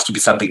think it has to be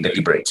something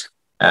deliberate.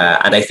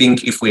 And I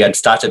think if we had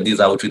started this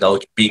out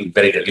without being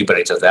very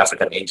deliberate as the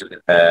African Angel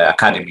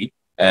Academy,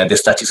 the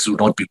statistics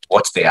would not be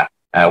what they are.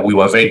 We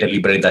were very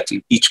deliberate that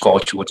in each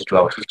cohort we wanted to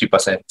have a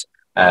 50%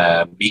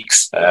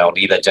 mix on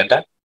either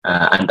gender,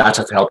 and that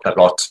has helped a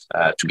lot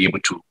to be able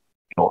to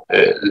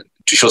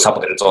show some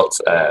of the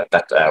results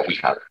that we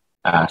have.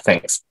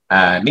 Thanks,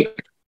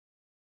 Nick.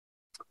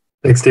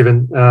 Thanks,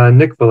 Stephen.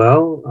 Nick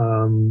Bilal.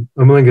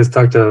 Umulinga has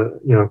talked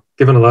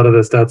given a lot of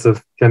the stats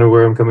of kind of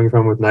where I'm coming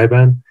from with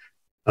NIBAN.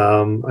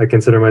 I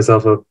consider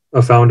myself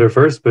a founder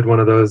first, but one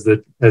of those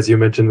that, as you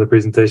mentioned in the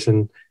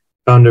presentation,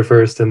 founder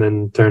first and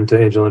then turned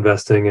to angel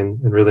investing and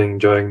really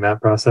enjoying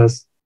that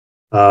process.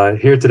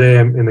 Here today,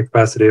 I'm in the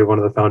capacity of one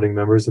of the founding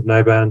members of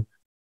NIBAN.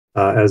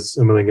 As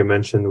Umalinga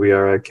mentioned, we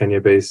are a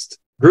Kenya-based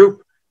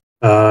group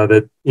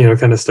that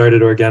kind of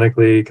started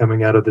organically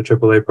coming out of the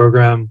AAA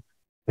program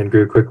and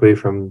grew quickly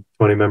from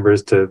 20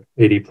 members to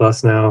 80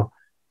 plus now.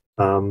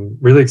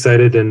 Really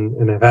excited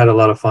and have had a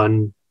lot of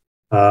fun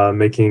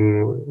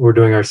we're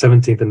doing our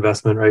 17th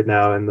investment right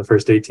now in the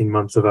first 18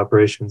 months of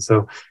operation.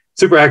 So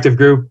super active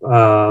group,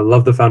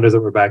 love the founders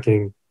that we're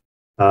backing,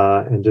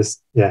 and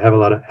just,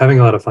 having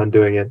a lot of fun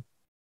doing it.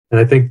 And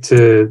I think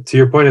to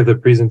your point of the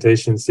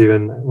presentation,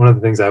 Stephen, one of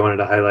the things I wanted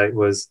to highlight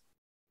was,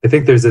 I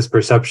think there's this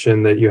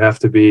perception that you have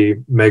to be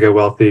mega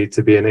wealthy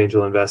to be an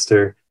angel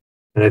investor.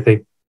 And I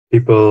think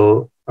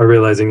people are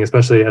realizing,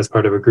 especially as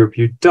part of a group,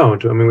 you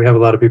don't. I mean, we have a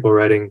lot of people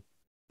writing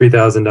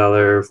 $3,000,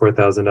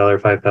 $4,000,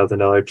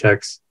 $5,000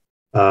 checks.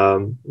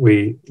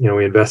 We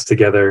invest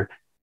together,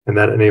 and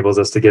that enables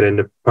us to get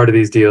into part of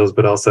these deals,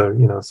 but also,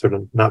 sort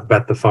of not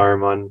bet the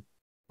farm on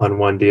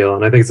one deal.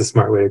 And I think it's a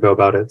smart way to go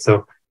about it.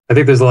 So I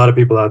think there's a lot of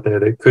people out there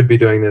that could be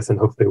doing this and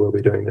hopefully will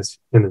be doing this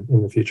in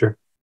the future.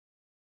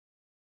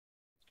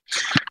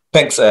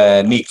 Thanks,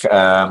 Nick.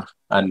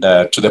 And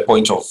to the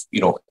point of,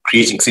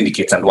 creating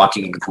syndicates and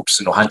working in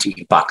groups, hunting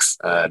in packs,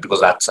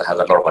 because that has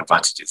a lot of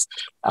advantages.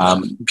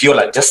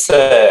 Biola, just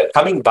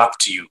coming back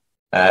to you,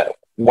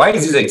 why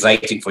is this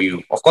exciting for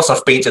you? Of course,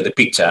 I've painted the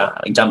picture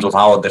in terms of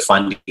how the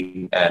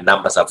funding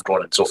numbers have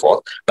grown and so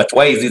forth, but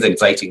why is this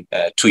exciting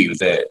to you,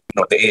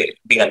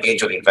 being an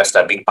angel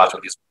investor, being part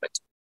of this movement?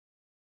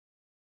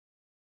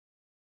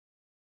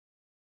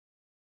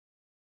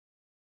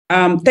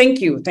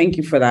 Thank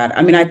you for that.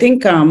 I mean, I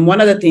think one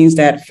of the things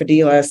that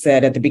Fadila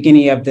said at the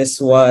beginning of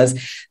this was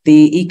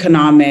the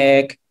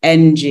economic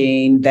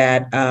engine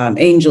that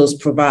angels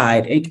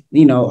provide,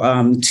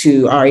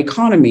 to our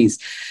economies.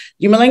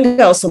 Umalinga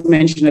also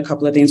mentioned a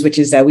couple of things, which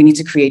is that we need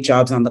to create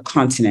jobs on the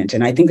continent.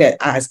 And I think that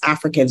as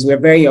Africans, we're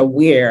very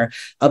aware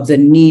of the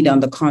need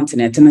on the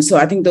continent. And so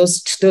I think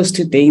those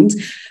two things.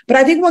 But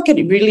I think what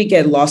can really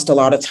get lost a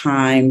lot of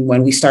time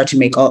when we start to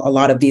make a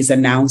lot of these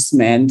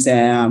announcements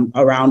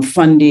around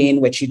funding,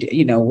 which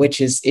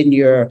which is in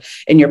your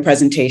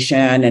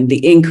presentation, and the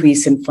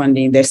increase in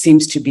funding, there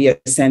seems to be a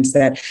sense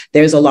that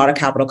there's a lot of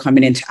capital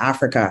coming into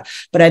Africa.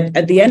 But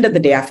at the end of the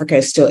day, Africa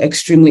is still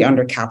extremely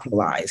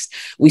undercapitalized.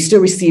 We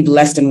still receive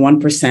less than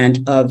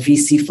 1% of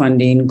VC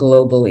funding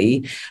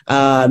globally,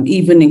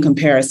 even in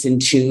comparison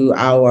to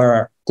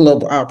our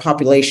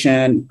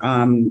population,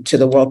 to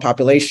the world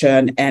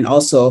population, and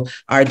also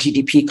our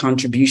GDP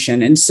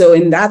contribution. And so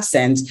in that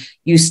sense,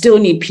 you still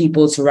need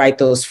people to write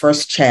those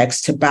first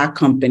checks to back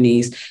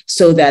companies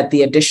so that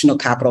the additional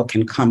capital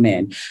can come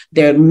in.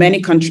 There are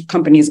many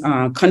countries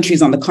on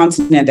the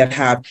continent that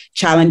have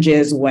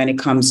challenges when it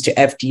comes to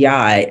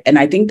FDI. And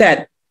I think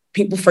that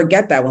people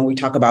forget that when we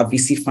talk about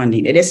VC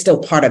funding, it is still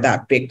part of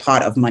that big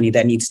pot of money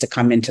that needs to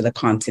come into the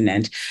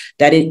continent,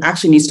 that it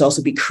actually needs to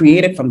also be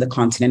created from the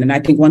continent. And I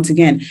think, once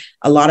again,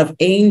 a lot of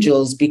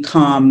angels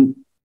become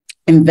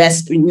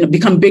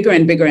bigger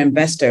and bigger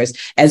investors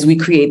as we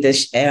create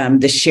this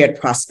shared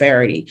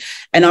prosperity.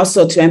 And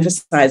also, to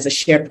emphasize the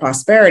shared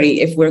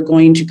prosperity, if we're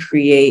going to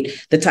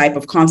create the type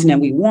of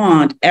continent we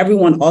want,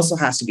 everyone also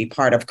has to be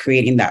part of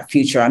creating that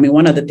future. I mean,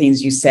 one of the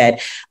things you said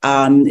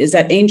is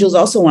that angels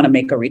also want to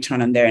make a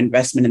return on their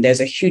investment, and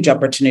there's a huge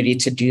opportunity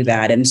to do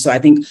that. And so I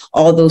think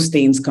all those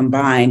things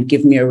combined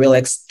give me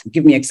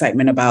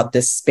excitement about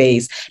this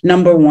space.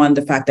 Number one,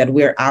 the fact that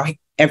we're out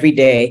every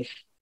day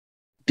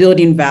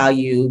building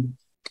value,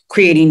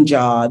 creating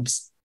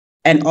jobs,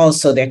 and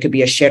also there could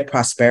be a shared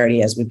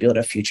prosperity as we build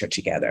a future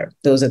together.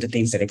 Those are the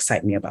things that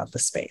excite me about the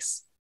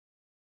space.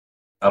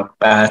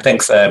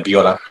 Thanks,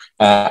 Biola.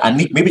 And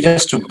maybe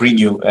just to bring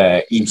you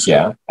in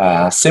here,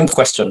 same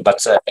question,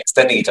 but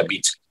extending it a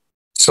bit.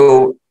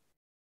 So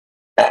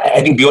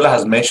I think Biola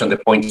has mentioned the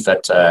point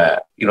that,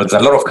 there's a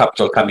lot of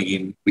capital coming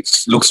in,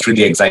 which looks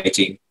really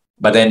exciting,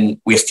 but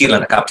then we're still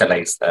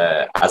undercapitalized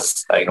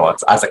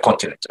as a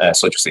continent,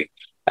 so to say.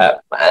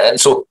 And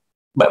so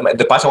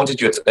the part I wanted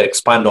you to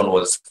expand on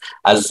was,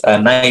 as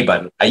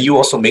NIBAN, are you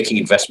also making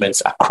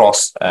investments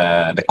across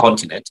the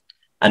continent?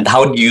 And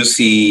how do you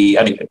see,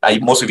 I mean, are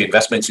most of your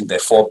investments in the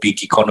 4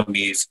 big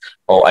economies,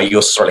 or are you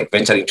also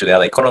venturing into the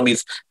other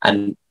economies?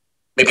 And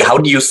maybe how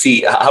do you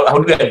see, how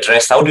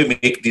do we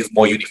make this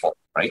more uniform,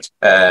 right?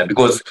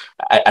 Because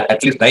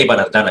at least NIBAN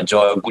has done a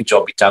good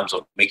job in terms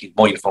of making it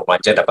more uniform from a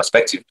gender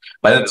perspective.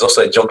 But then there's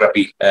also a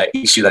geography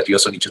issue that you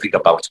also need to think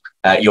about.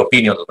 Your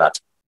opinion on that?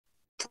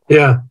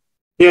 Yeah,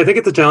 I think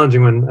it's a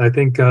challenging one. I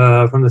think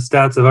from the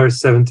stats of our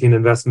 17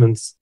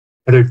 investments,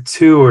 either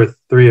 2 or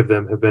 3 of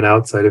them have been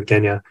outside of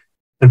Kenya.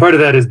 And part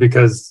of that is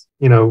because,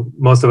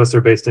 most of us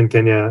are based in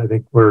Kenya. I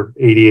think we're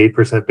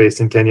 88%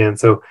 based in Kenya. And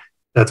so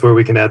that's where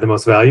we can add the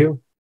most value.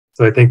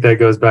 So I think that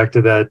goes back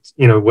to that,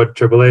 what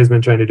AAA has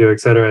been trying to do, et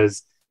cetera,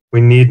 is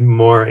we need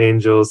more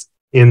angels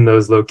in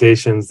those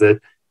locations that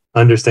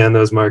understand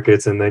those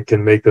markets and that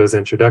can make those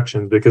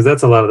introductions, because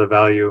that's a lot of the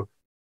value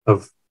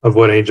of of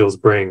what angels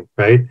bring,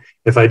 right?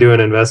 If I do an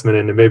investment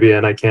in Namibia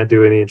and I can't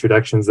do any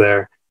introductions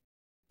there,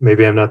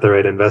 maybe I'm not the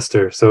right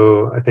investor.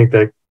 So I think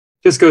that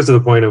just goes to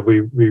the point of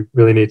we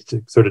really need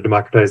to sort of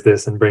democratize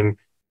this and bring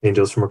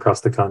angels from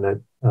across the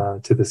continent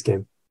to this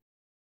game.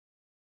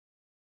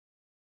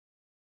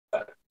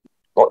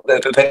 Well,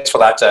 thanks for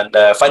that. And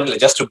finally,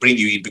 just to bring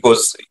you in,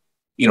 because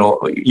you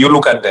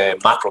look at the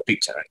macro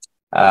picture,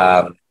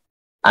 right?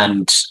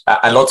 And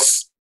a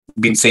lot's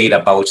been said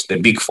about the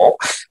big four.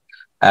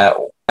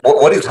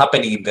 What is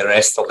happening in the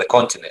rest of the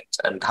continent,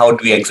 and how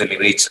do we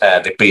accelerate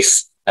the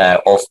pace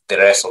of the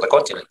rest of the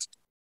continent?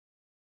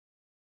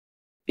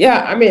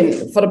 Yeah, I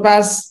mean, for the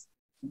past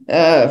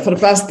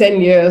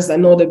 10 years, I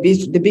know the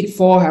big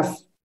four have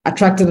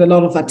attracted a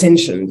lot of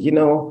attention,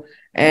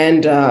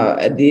 and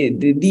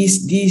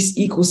these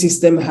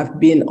ecosystems have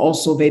been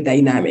also very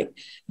dynamic.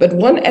 But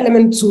one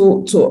element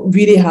to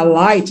really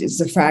highlight is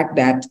the fact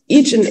that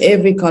each and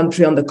every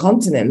country on the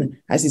continent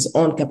has its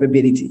own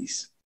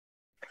capabilities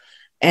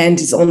and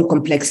its own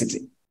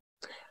complexity.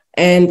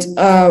 And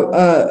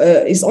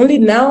it's only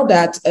now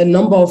that a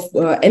number of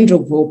angel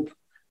groups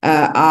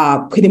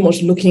are pretty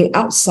much looking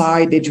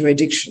outside their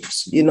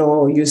jurisdictions.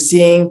 You're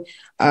seeing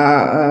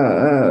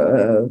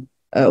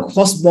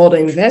cross-border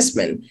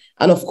investment.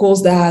 And of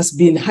course, that has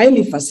been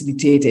highly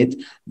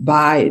facilitated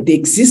by the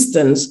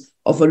existence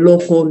of a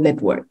local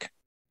network.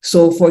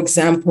 So, for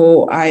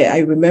example, I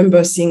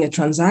remember seeing a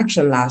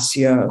transaction last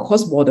year, a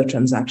cross-border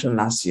transaction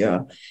last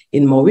year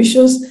in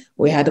Mauritius.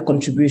 We had a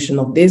contribution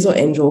of Deso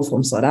Angel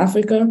from South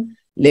Africa,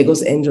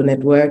 Lagos Angel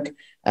Network,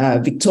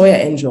 Victoria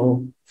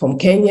Angel from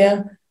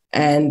Kenya,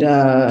 and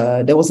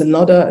there were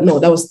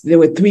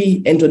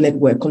 3 angel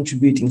networks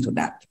contributing to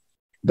that.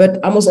 But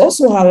I must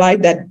also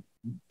highlight that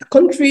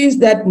countries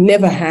that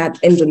never had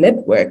angel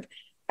network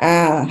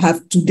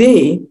have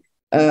today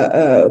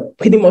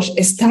pretty much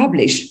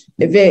established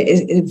a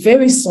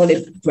very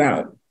solid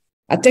ground.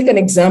 I take an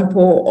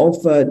example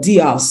of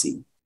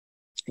DRC.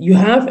 You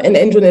have an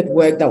angel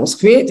network that was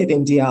created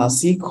in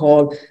DRC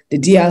called the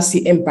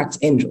DRC Impact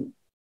Angel,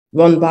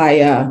 run by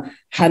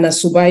Hannah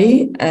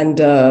Subai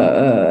and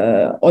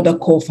other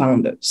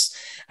co-founders.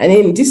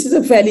 And this is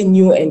a fairly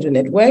new angel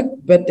network,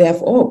 but they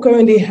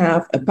currently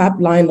have a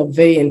pipeline of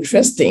very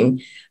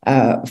interesting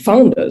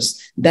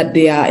founders that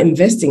they are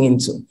investing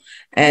into.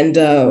 And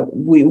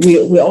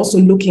we're also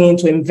looking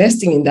into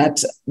investing in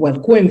that,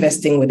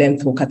 co-investing with them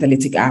through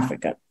Catalytic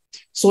Africa.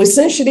 So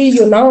essentially,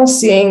 you're now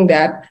seeing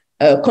that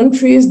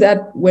countries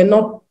that were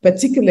not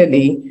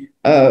particularly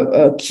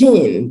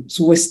keen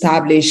to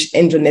establish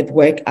angel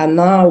network are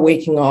now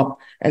waking up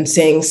and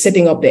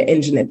setting up their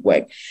angel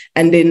network,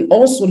 and then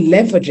also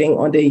leveraging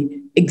on the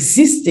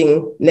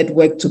existing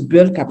network to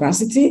build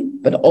capacity,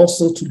 but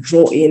also to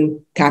draw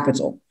in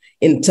capital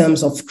in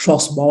terms of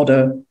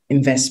cross-border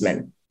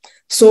investment.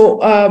 So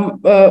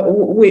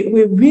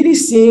we're really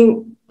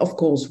seeing, of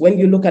course, when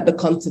you look at the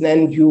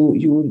continent,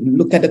 you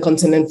look at the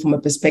continent from a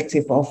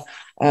perspective of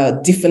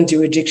different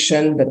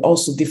jurisdiction, but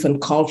also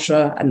different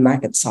culture and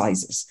market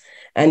sizes.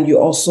 And you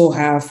also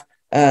have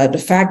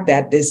the fact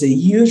that there's a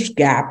huge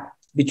gap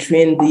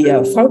between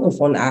the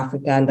Francophone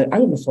Africa and the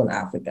Anglophone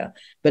Africa.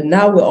 But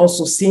now we're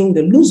also seeing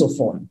the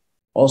Lusophone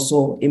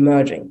also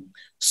emerging.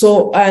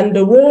 So, and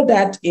the role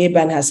that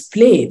ABAN has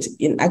played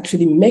in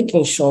actually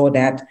making sure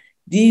that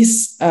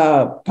this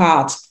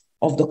part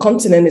of the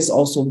continent is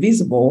also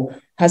visible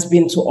has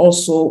been to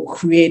also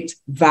create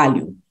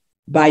value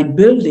by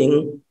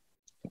building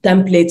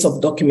templates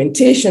of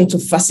documentation to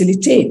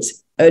facilitate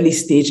early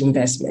stage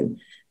investment.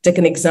 Take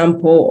an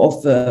example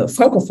of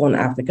Francophone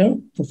Africa,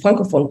 for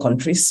Francophone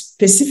countries,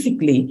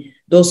 specifically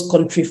those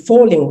countries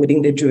falling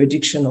within the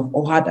jurisdiction of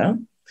OHADA.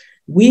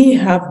 We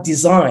have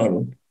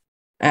designed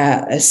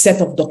a set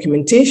of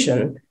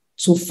documentation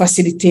to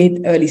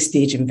facilitate early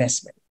stage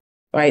investment,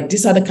 right?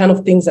 These are the kind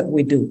of things that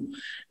we do.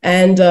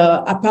 And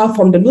apart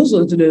from the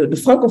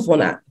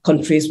Francophone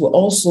countries, we're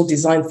also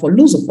designed for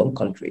Lusophone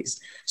countries.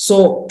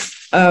 So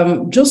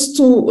just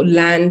to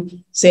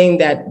land saying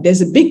that there's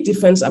a big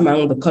difference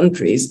among the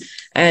countries,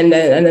 and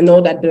I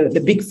know that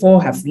the Big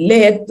Four have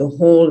led the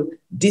whole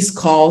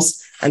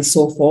discourse and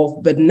so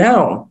forth, but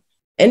now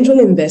angel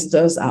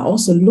investors are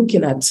also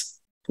looking at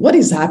what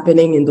is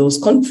happening in those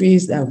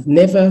countries that have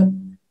never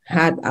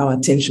had our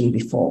attention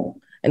before.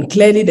 And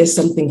clearly there's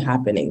something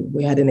happening.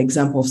 We had an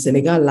example of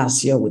Senegal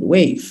last year with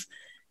WAVE.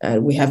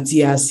 We have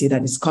DRC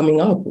that is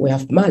coming up. We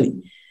have Mali.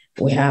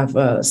 We have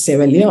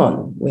Sierra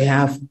Leone. We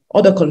have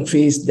other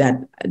countries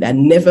that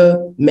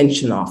never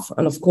mention of.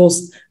 And of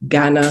course,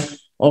 Ghana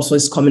also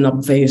is coming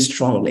up very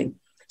strongly.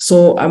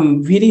 So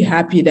I'm really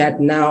happy that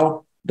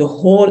now the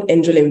whole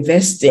angel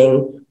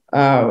investing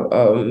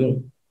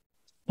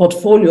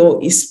portfolio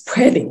is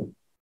spreading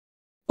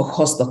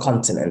across the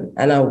continent.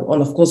 And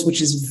of course,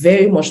 which is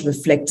very much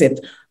reflected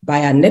by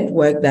a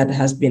network that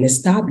has been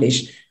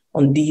established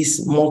on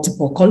these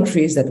multiple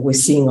countries that we're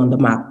seeing on the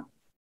map.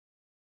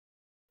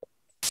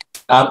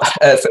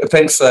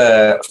 Thanks,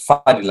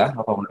 Fadila.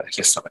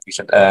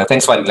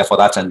 Thanks, Fadila, for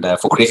that and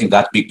for creating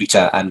that big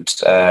picture and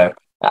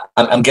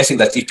I'm guessing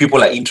that if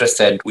people are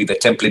interested with the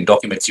template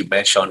documents you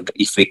mentioned,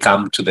 if they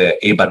come to the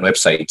ABAN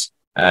website,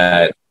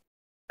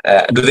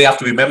 do they have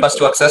to be members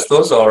to access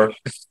those, or?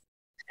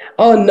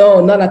 Oh,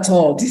 no, not at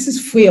all. This is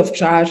free of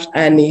charge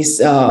and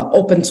is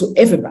open to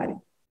everybody.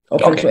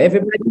 To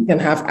everybody. You can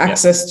have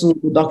access to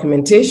the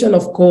documentation.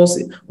 Of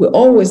course, we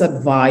always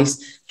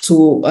advise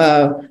to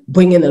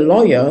bring in a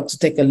lawyer to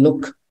take a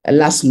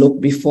last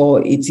look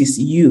before it is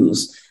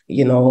used,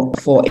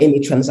 for any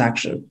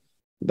transaction.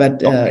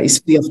 But it's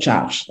free of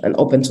charge and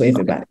open to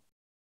everybody.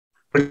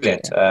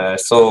 Brilliant.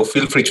 So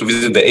feel free to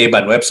visit the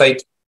ABAN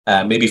website.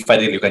 Maybe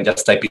finally you can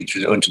just type it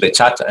into the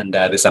chat, and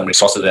there's some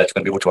resources that you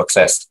can be able to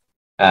access.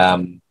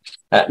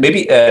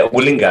 Maybe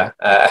Wulinga,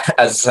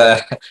 as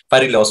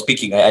Fadila was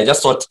speaking, I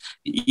just thought,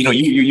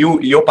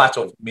 you're part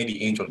of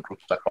many angel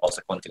groups across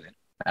the continent,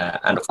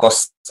 and of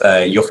course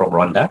you're from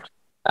Rwanda.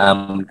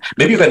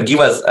 Maybe you can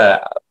give us,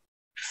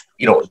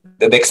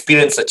 the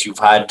experience that you've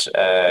had,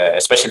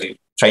 especially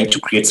trying to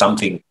create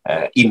something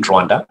in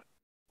Rwanda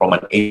from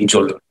an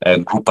angel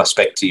group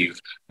perspective,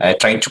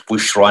 trying to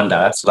push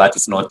Rwanda so that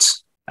it's not,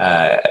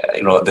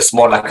 the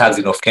smaller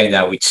cousin of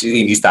Kenya, which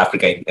in East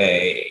Africa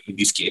in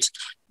this case.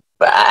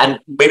 And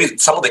maybe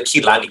some of the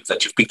key learnings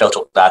that you've picked out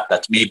of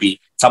that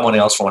maybe someone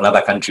else from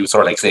another country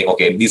sort of like saying,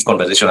 okay, this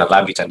conversation, I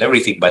love it and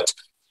everything, but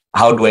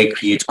how do I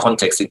create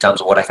context in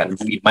terms of what I can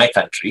do in my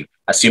country,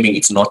 assuming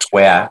it's not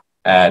where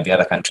the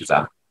other countries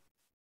are?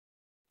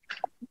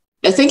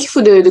 Thank you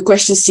for the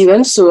question,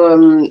 Stephen. So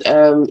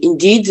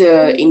indeed,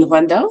 in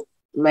Rwanda,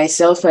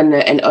 myself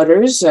and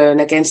others,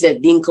 and I can say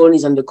that Lincoln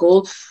is on the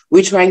call,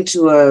 we're trying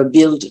to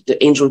build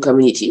the angel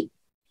community.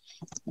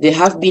 There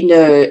have been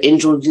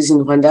angel deals in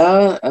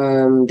Rwanda.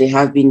 There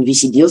have been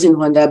VC deals in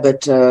Rwanda,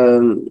 but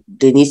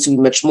there needs to be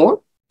much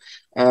more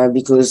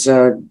because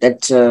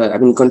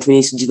country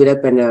needs to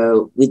develop, and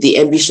with the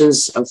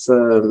ambitions of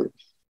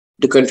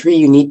the country,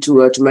 you need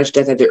to match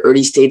that at the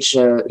early stage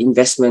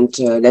investment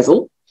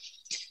level.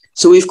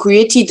 So we've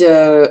created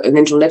an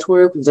angel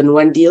network. We've done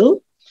one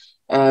deal,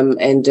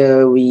 and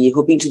we're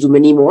hoping to do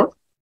many more.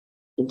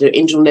 The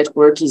angel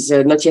network is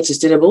not yet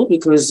sustainable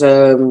because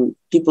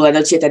people are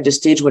not yet at the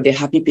stage where they're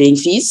happy paying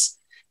fees,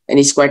 and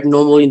it's quite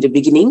normal in the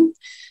beginning,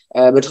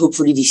 but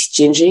hopefully this is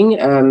changing.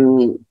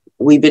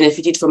 We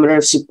benefited from a lot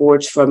of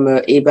support from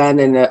ABAN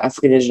and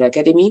African Angel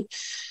Academy.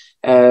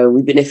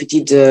 We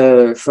benefited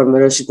from a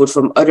lot of support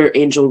from other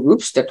angel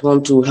groups that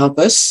want to help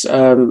us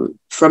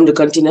from the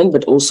continent,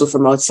 but also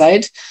from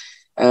outside.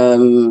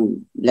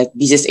 Like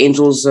Business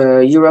Angels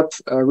Europe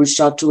reached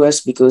out to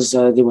us because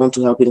they want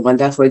to help in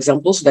Rwanda, for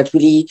example. So that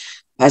really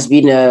has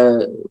been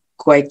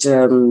quite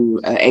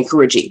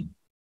encouraging.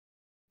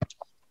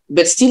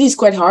 But still, it's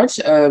quite hard.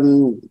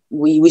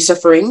 We're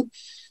suffering.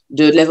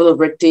 The level of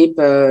red tape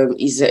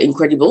is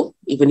incredible,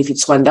 even if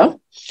it's Rwanda.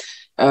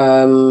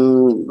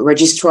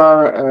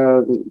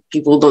 Registrar,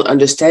 people don't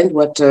understand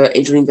what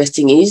angel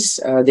investing is.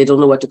 They don't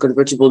know what a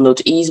convertible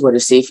note is, what a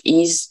safe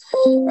is.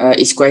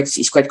 It's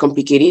quite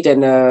complicated,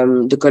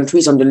 and the country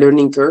is on the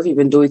learning curve,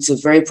 even though it's a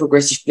very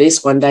progressive place.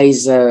 Rwanda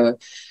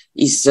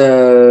is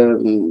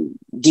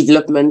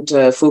development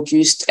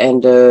focused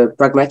and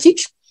pragmatic.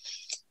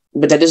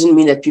 But that doesn't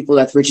mean that people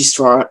at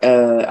registrar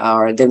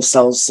are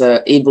themselves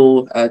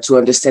able to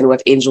understand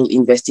what angel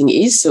investing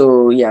is.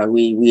 So yeah,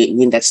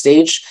 we're in that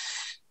stage.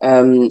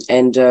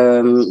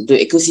 The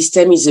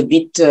ecosystem is a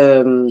bit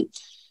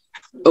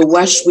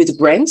awash with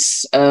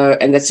grants,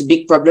 and that's a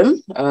big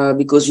problem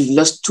because we've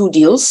lost 2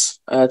 deals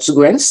to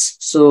grants.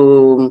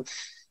 So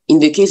in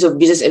the case of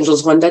Business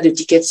Angels Rwanda, the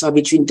tickets are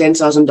between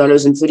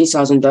 $10,000 and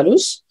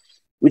 $30,000,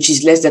 which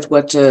is less than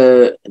what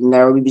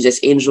Nairobi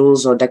Business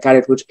Angels or Dakar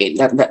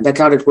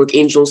Network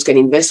Angels can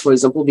invest, for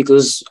example,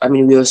 because,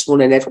 we're a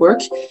smaller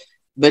network.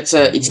 But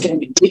it can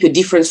make a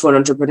difference for an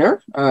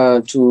entrepreneur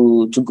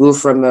to go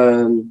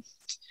from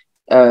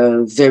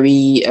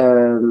very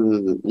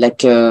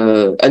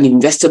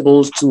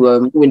uninvestable to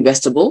more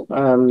investable,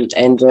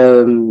 and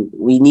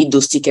we need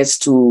those tickets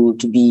to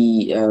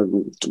be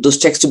those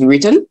checks to be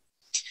written.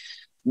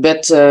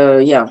 But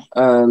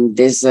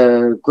there's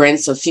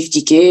grants of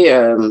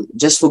 50K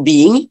just for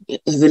being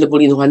available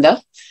in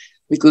Rwanda,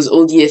 because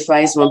all the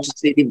FIs want to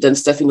say they've done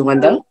stuff in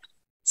Rwanda.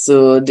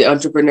 So the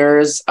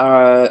entrepreneurs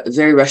are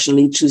very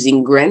rationally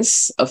choosing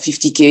grants of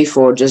 50K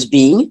for just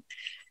being,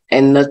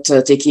 and not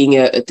taking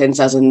a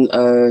 10,000,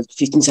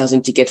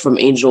 15,000 ticket from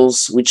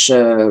angels, which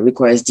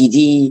requires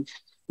DD,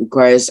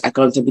 requires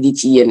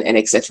accountability, and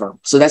etc.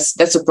 So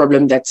that's a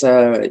problem that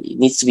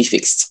needs to be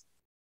fixed.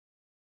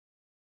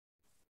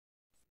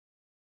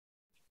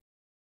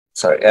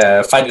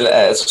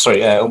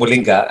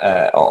 Mulinga,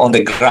 on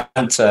the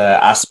grant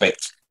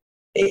aspect,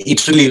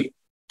 it really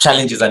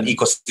challenges an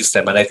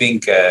ecosystem. And I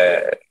think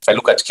if I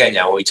look at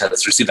Kenya, which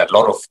has received a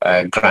lot of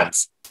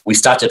grants, we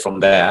started from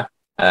there.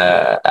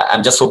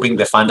 I'm just hoping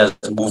the funders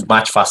move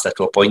much faster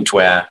to a point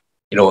where,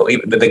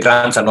 the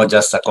grants are not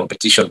just a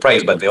competition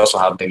prize, but they also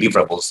have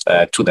deliverables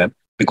to them,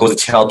 because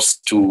it helps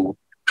to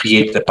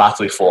create the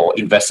pathway for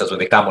investors when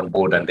they come on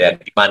board and they're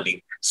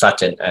demanding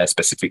certain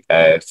specific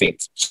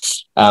things.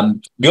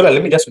 Biola,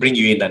 let me just bring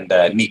you in, and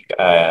Nick,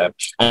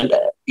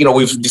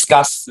 we've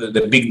discussed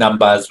the big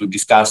numbers, we've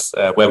discussed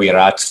where we are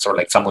at, so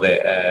like some of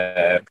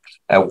the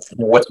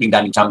what's being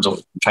done in terms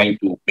of trying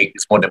to make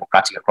this more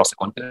democratic across the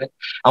continent.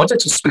 I wanted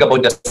to speak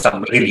about just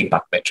some real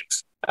impact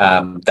metrics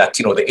that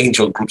the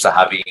angels are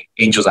having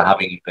in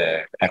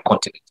the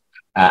continent.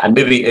 And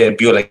maybe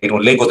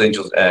Biola, Lagos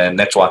Angels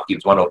Network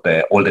is one of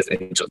the oldest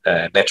angel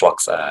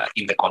networks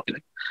in the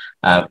continent.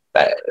 Do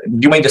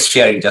you mind just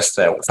sharing just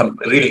some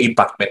real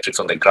impact metrics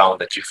on the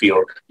ground that you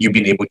feel you've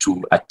been able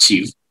to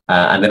achieve?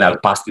 And then I'll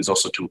pass this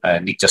also to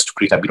Nick just to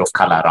create a bit of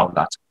color around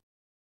that.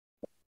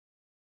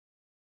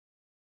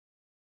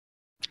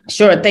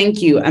 Sure,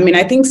 thank you. I mean,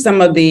 I think some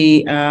of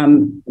the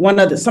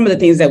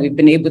things that we've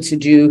been able to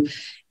do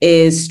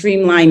is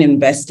streamline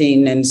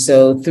investing. And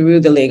so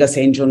through the Lagos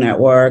Angel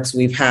Networks,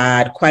 we've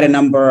had quite a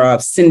number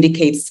of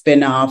syndicates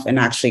spin off and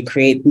actually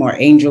create more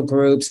angel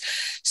groups.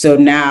 So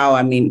now,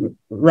 I mean,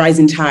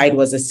 Rising Tide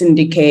was a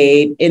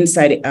syndicate.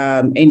 Inside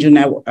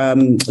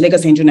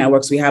Lagos Angel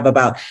Networks, we have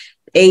about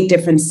 8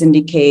 different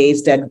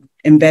syndicates that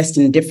invest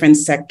in different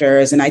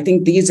sectors. And I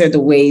think these are the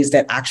ways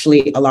that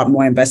actually a lot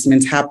more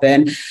investments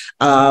happen.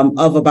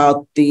 Of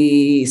about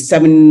the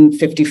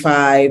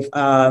 755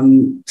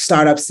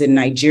 startups in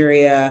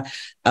Nigeria,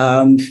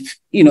 at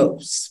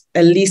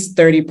least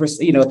 30%,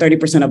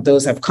 30% of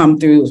those have come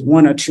through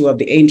one or two of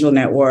the angel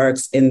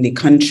networks in the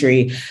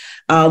country.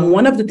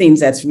 One of the things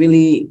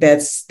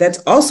that's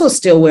also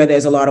still where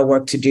there's a lot of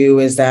work to do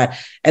is that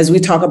as we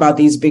talk about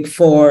these big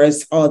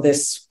fours, all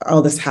this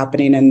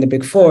happening in the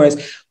big fours,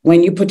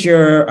 when you put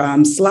your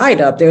slide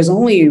up, there's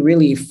only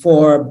really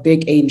 4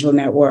 big angel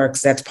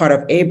networks that's part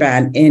of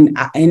ABAN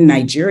in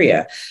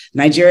Nigeria.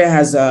 Nigeria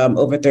has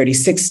over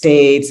 36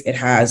 states. It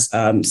has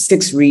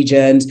 6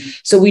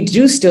 regions. So we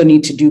do still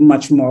need to do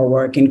much more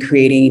work in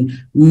creating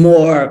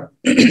more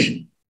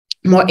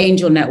more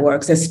angel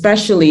networks,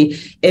 especially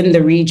in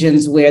the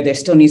regions where there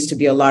still needs to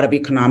be a lot of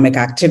economic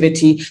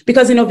activity,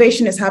 because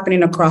innovation is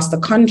happening across the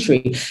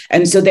country.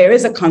 And so there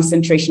is a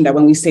concentration that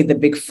when we say the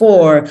big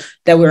 4,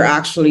 that we're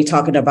actually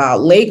talking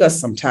about Lagos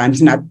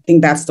sometimes. And I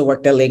think that's the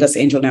work that Lagos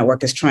Angel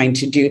Network is trying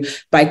to do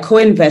by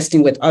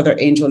co-investing with other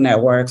angel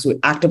networks. We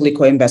actively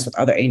co-invest with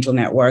other angel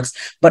networks,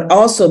 but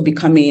also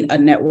becoming a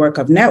network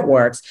of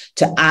networks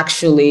to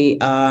actually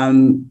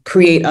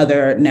create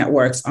other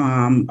networks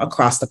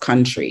across the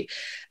country.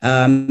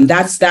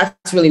 That's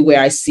really where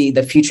I see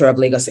the future of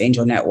Lagos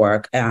Angel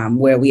Network,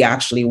 where we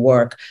actually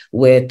work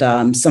with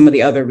some of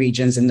the other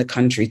regions in the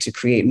country to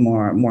create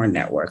more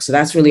networks. So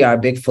that's really our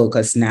big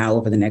focus now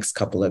over the next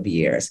couple of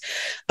years.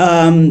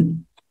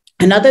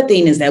 Another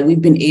thing is that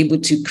we've been able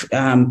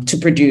to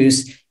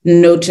produce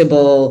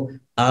notable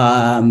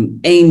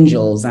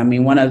angels. I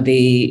mean, one of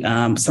the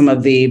some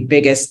of the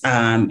biggest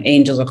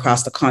angels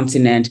across the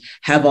continent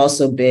have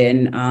also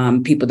been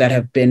people that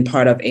have been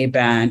part of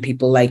ABAN,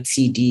 people like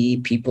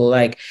TD, people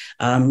like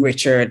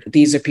Richard.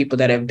 These are people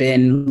that have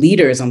been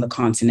leaders on the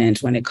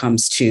continent when it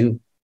comes to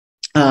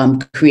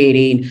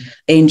creating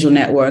angel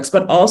networks,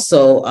 but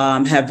also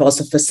have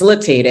also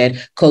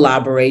facilitated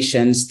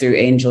collaborations through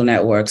angel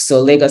networks. So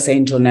Lagos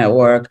Angel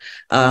Network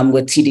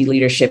with TD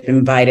leadership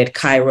invited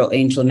Cairo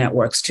Angel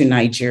Networks to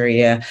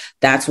Nigeria.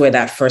 That's where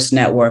that first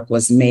network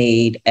was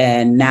made.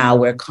 And now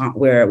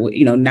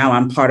now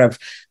I'm part of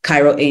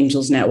Cairo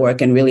Angels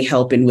Network and really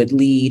helping with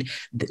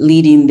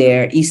leading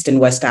their East and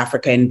West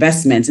Africa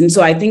investments. And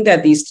so I think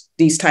that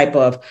these type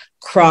of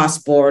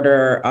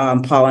cross-border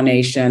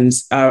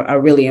pollinations are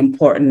really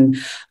important.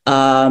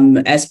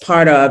 As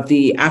part of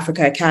the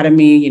Africa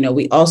Academy,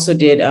 we also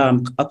did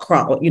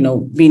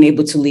being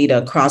able to lead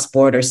a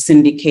cross-border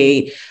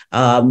syndicate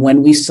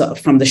when we saw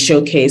from the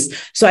showcase.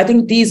 So I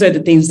think these are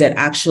the things that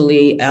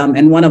actually,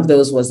 and one of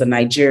those was a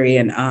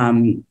Nigerian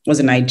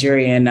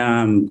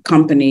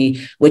company,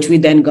 which we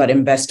then got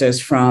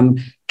investors from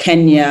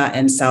Kenya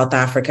and South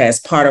Africa as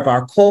part of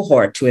our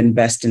cohort to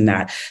invest in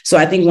that. So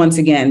I think once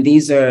again,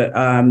 these are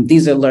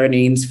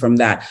learnings from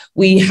that.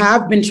 We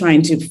have been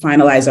trying to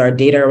finalize our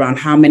data around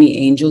how many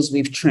angels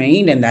we've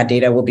trained, and that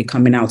data will be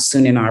coming out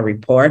soon in our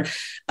report.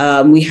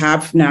 We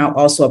have now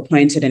also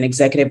appointed an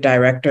executive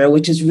director,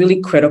 which is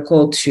really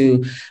critical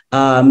to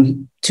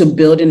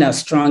building a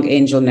strong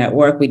angel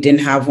network. We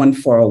didn't have one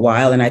for a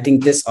while. And I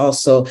think this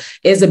also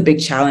is a big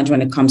challenge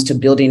when it comes to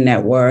building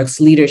networks,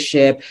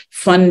 leadership,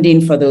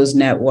 funding for those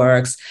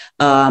networks,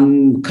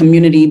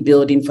 community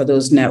building for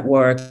those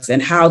networks,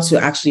 and how to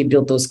actually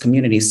build those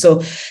communities.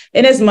 So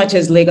in as much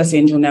as Lagos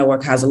Angel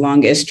Network has a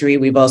long history,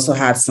 we've also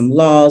had some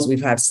laws,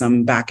 we've had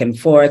some back and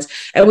forths,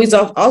 and we've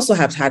also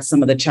have had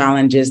some of the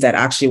challenges that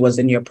actually was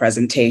in your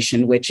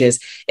presentation, which is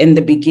in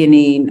the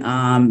beginning,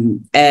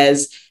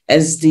 as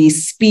the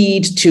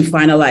speed to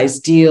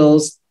finalize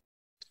deals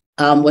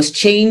was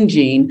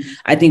changing,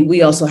 I think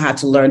we also had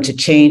to learn to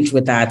change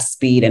with that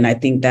speed. And I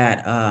think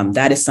that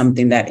that is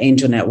something that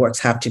angel networks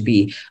have to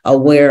be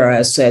aware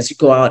of. So as you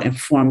go out and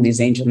form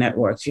these angel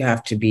networks, you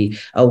have to be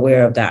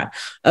aware of that.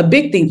 A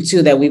big thing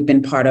too that we've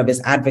been part of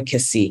is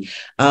advocacy.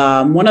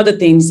 One of the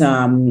things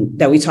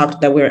that we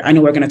talked I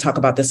know we're going to talk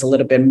about this a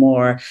little bit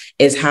more,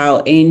 is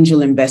how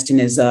angel investing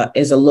is a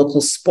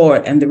local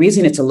sport. And the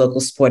reason it's a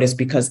local sport is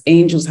because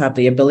angels have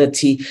the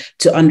ability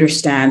to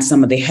understand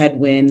some of the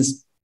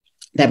headwinds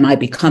that might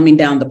be coming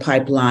down the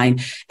pipeline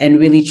and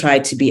really try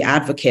to be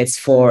advocates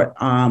for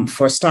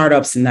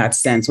startups in that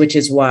sense, which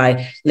is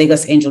why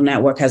Lagos Angel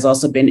Network has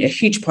also been a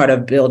huge part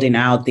of building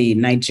out the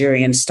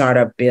Nigerian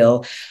startup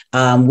bill,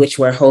 which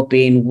we're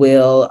hoping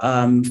will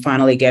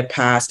finally get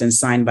passed and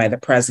signed by the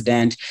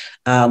president.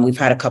 We've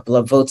had a couple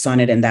of votes on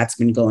it, and that's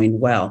been going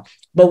well.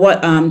 But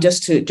what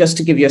just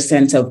to give you a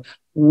sense of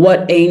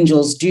what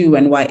angels do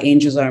and why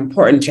angels are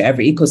important to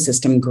every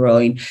ecosystem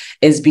growing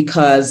is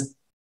because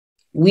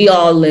we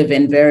all live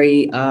in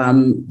very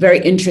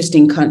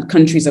interesting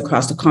countries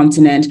across the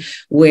continent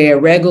where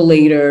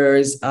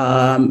regulators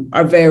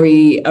are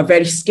very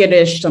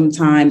skittish.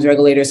 Sometimes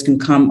regulators can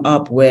come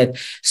up with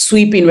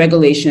sweeping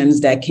regulations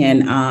that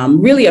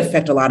can really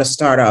affect a lot of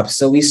startups.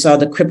 So we saw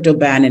the crypto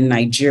ban in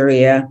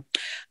Nigeria.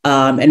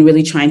 And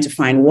really trying to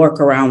find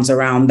workarounds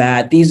around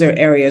that. These are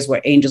areas where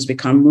angels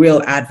become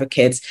real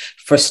advocates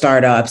for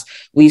startups.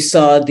 We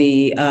saw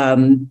the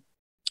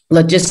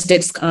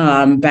logistics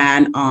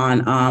ban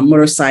on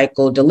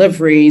motorcycle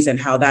deliveries and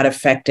how that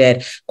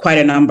affected quite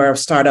a number of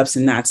startups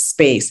in that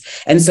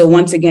space. And so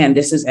once again,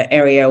 this is an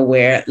area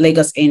where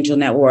Lagos Angel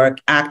Network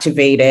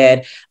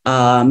activated,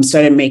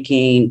 started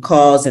making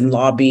calls and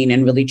lobbying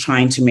and really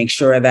trying to make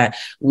sure that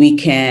we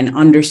can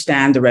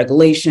understand the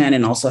regulation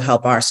and also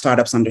help our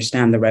startups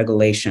understand the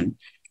regulation.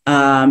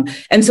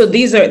 And so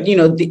these are, I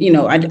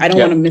don't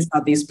want to miss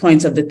out these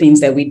points of the things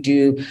that we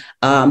do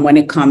when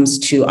it comes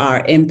to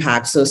our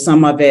impact. So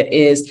some of it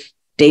is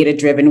data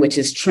driven, which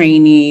is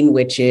training,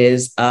 which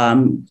is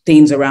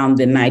things around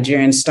the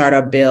Nigerian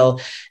startup bill,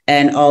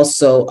 and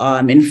also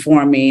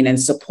informing and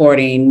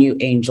supporting new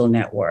angel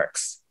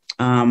networks.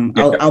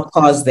 I'll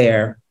pause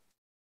there.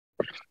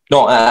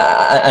 No,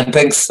 and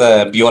thanks,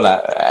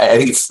 Biola. I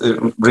think it's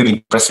really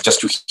impressive just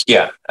to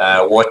hear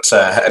what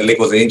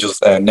Lagos Angels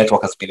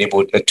Network has been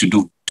able to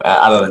do,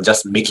 other than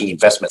just making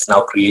investments, now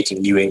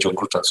creating new angel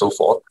groups and so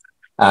forth.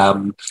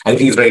 I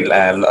think it's very,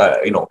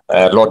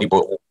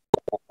 laudable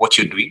what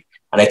you're doing.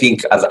 And I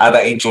think as other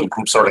angel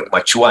groups sort of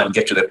mature and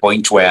get to the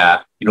point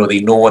where,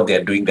 they know what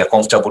they're doing, they're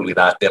comfortable with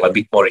that, they have a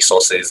bit more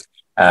resources,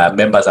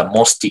 members are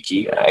more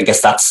sticky. I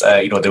guess that's,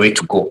 the way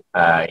to go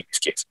in this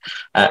case.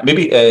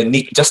 Maybe,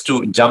 Nick, just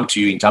to jump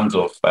to you in terms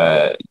of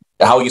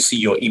how you see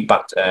your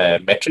impact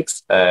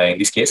metrics in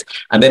this case,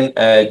 and then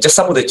just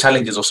some of the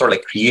challenges of sort of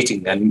like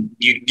creating a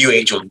new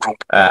angel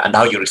group and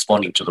how you're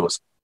responding to those.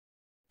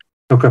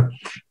 Okay.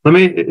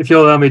 If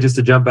you'll allow me just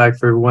to jump back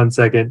for 1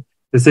 second,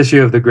 this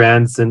issue of the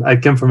grants, and I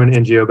come from an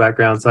NGO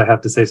background, so I have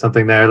to say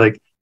something there.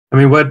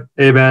 What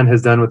ABAN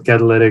has done with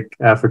Catalytic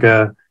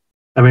Africa,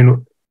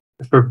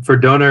 for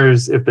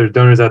donors, if there's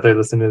donors out there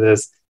listening to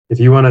this, if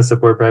you want to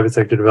support private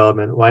sector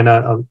development, why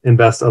not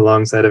invest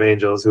alongside of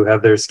angels who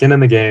have their skin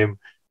in the game,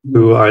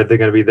 who are they're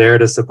going to be there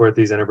to support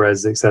these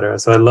enterprises, et cetera.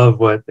 So I love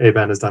what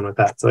ABAN has done with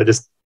that. So I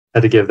just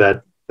had to give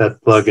that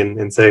plug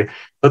and say,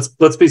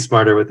 let's be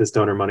smarter with this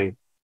donor money.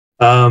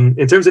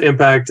 In terms of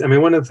impact,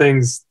 one of the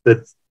things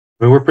that,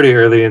 we're pretty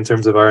early in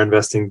terms of our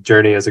investing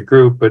journey as a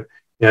group, but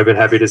I've been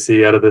happy to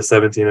see out of the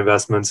 17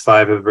 investments,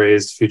 5 have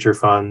raised future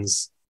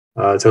funds,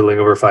 totaling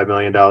over $5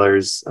 million.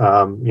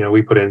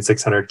 We put in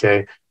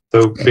 $600K.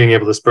 So being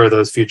able to spur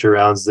those future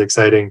rounds is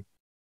exciting.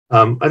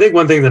 I think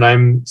one thing that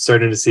I'm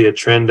starting to see a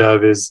trend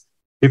of is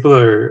people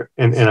are,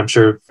 and I'm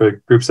sure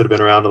for groups that have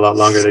been around a lot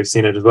longer, they've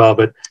seen it as well,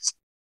 but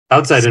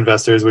outside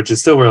investors, which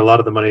is still where a lot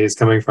of the money is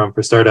coming from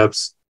for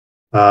startups,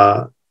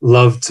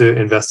 love to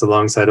invest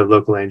alongside of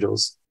local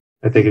angels.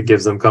 I think it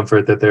gives them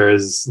comfort that there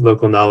is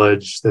local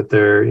knowledge, that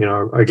there,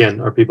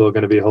 again, are people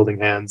going to be holding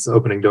hands,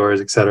 opening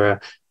doors, et cetera,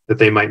 that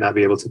they might not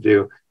be able to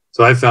do.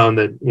 So I found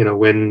that,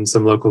 when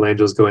some local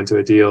angels go into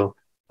a deal,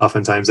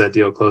 oftentimes that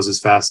deal closes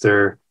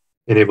faster,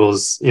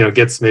 enables,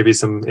 gets maybe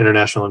some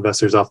international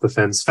investors off the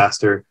fence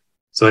faster.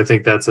 So I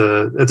think that's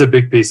a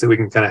big piece that we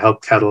can kind of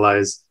help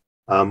catalyze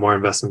more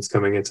investments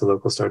coming into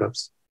local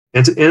startups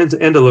and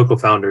to local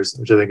founders,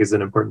 which I think is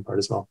an important part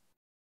as well.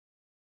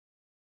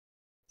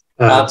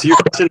 To your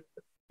question.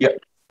 Yeah,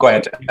 go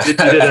ahead. You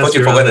did I thought you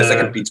forgot the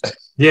second piece.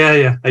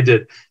 Yeah, I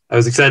did. I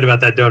was excited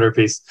about that donor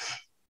piece.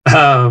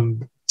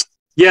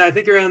 I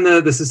think around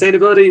the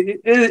sustainability,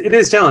 it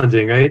is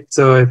challenging, right?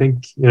 So I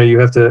think, you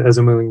have to, as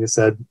Umulinga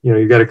said,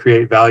 you've got to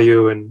create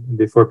value, and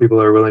before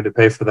people are willing to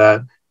pay for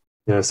that,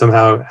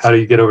 somehow, how do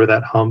you get over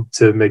that hump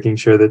to making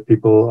sure that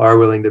people are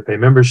willing to pay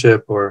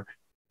membership, or,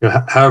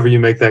 however you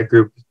make that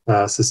group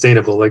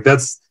sustainable.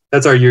 That's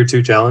our year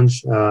 2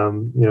 challenge.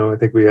 I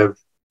think we have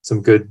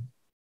some good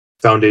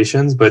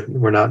foundations, but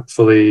we're not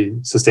fully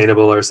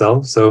sustainable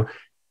ourselves. So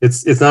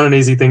it's not an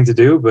easy thing to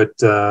do, but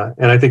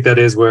and I think that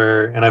is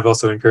where, and I've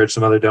also encouraged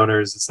some other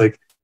donors. It's like,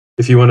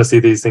 if you want to see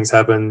these things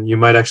happen, you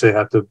might actually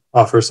have to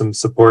offer some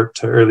support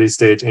to early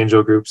stage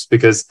angel groups,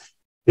 because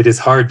it is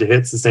hard to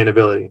hit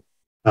sustainability.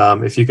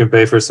 If you can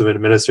pay for some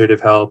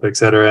administrative help, et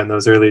cetera, in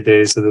those early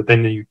days, so that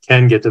then you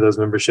can get to those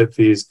membership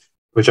fees,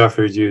 which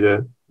offers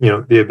you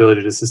the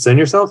ability to sustain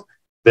yourself,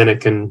 then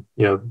it can,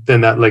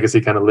 then that legacy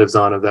kind of lives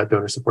on of that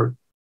donor support.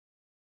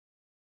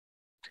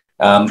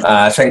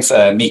 Thanks,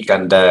 Nick.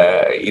 And,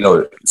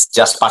 it's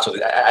just part of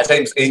it. I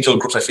think angel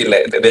groups, I feel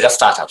like they're just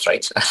startups,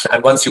 right?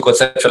 And once you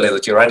conceptualize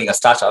that you're running a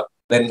startup,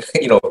 then,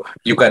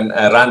 you can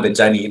run the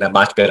journey in a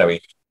much better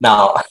way.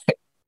 Now,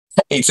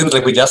 it seems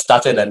like we just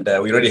started and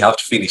we already have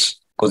to finish,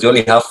 because we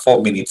only have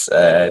 4 minutes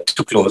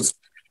to close.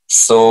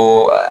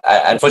 So,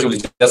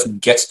 unfortunately, just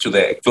get to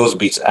the close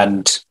bit.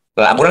 And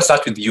I'm going to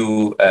start with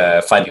you,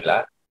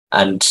 Fadila.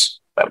 And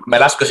my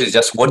last question is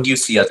just, what do you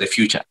see as the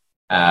future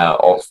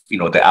of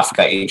the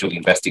Africa angel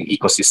investing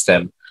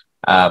ecosystem?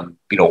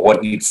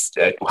 What needs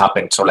to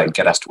happen to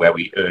get us to where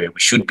we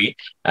should be?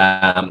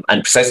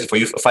 And precisely for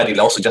you, Fadil,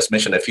 also just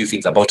mentioned a few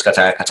things about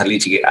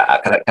catalytic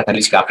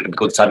Africa,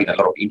 because it's having a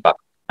lot of impact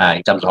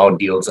in terms of how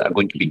deals are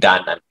going to be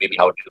done and maybe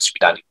how deals should be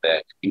done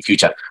in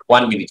future.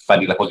 1 minute,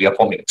 Fadil, because we have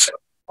 4 minutes.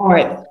 All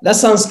right, that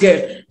sounds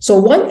good. So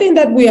one thing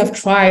that we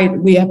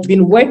have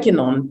been working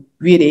on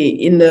really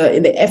in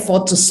the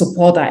effort to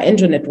support our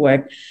angel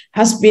network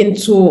has been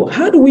to,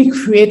 how do we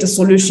create a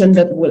solution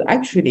that will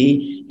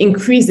actually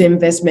increase the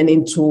investment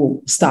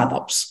into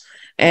startups?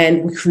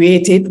 And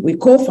we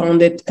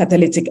co-founded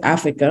Catalytic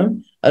Africa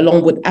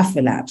along with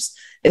AfriLabs.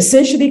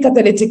 Essentially,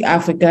 Catalytic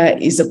Africa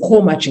is a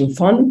co-matching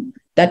fund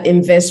that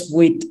invests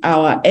with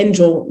our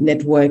angel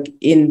network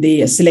in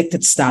the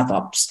selected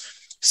startups.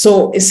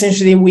 So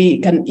essentially, we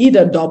can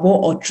either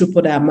double or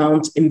triple the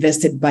amount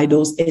invested by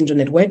those angel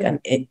network and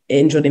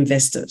angel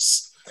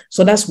investors.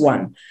 So that's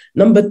one.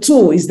 Number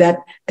two is that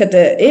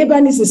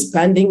ABAN is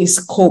expanding its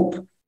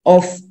scope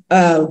of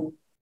a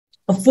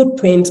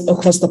footprint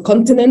across the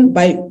continent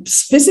by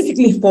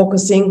specifically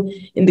focusing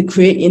in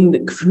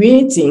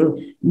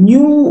creating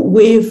new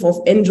wave of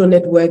angel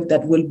network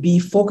that will be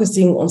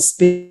focusing on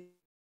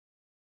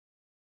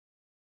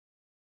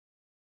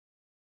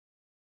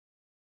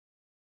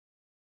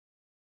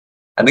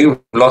I think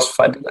we've lost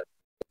Fadila.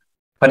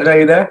 Fadila, are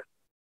you there?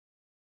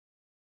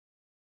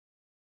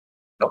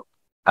 No.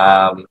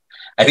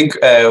 I think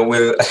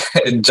we'll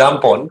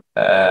jump on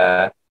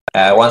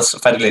once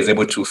Fadila is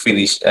able to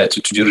finish,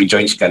 to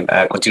rejoin. She can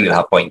continue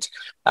her point.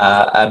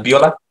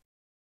 Biola,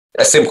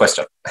 same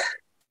question.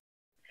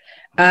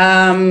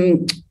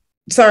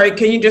 Sorry,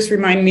 can you just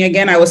remind me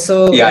again? I was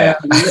so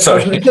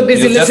sorry. So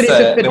busy listening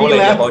to the whole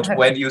idea about Fadila.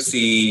 where do you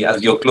see,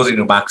 as your closing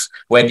remarks,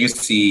 what do you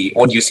see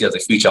as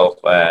the future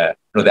of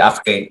the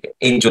African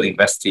angel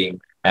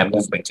investing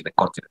movement in the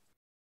continent?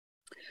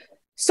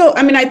 So,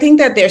 I think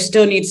that there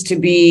still needs to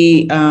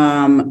be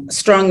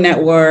strong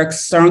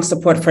networks, strong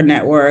support for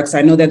networks.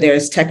 I know that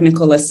there's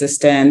technical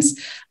assistance,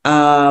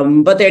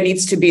 but there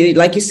needs to be,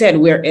 like you said,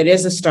 it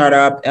is a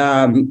startup.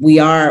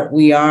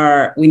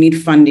 We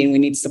need funding, we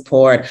need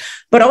support,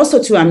 but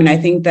also too, I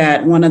think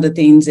that one of the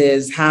things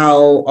is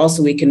how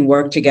also we can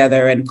work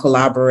together and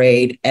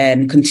collaborate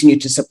and continue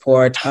to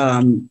support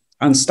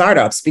on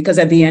startups, because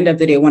at the end of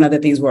the day, one of the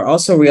things we're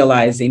also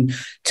realizing,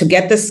 to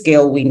get the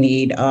scale we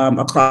need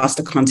across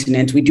the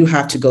continent, we do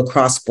have to go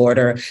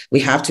cross-border. We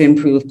have to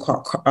improve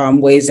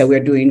ways that we're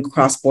doing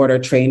cross-border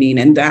training.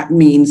 And that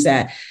means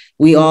that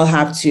we all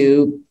have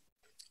to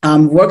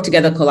work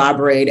together,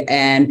 collaborate,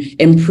 and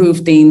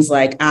improve things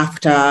like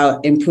AFTA,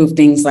 improve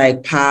things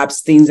like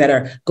PAPS, things that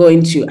are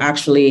going to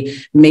actually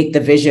make the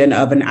vision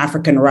of an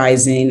African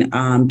rising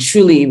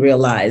truly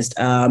realized.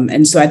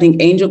 And so I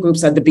think angel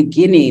groups are the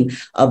beginning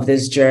of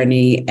this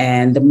journey.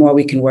 And the more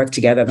we can work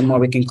together, the more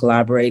we can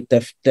collaborate,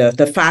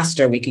 the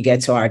faster we can get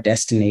to our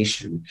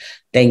destination.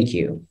 Thank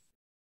you.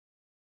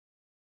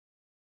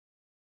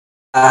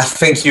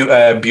 Thank you,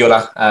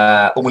 Biola.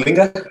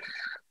 Umulinga?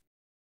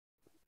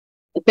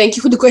 Thank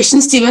you for the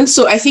question, Stephen.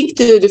 So I think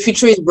the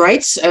future is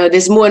bright.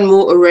 There's more and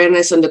more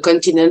awareness on the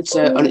continent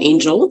on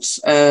angels.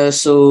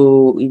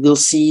 So we will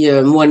see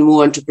more and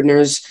more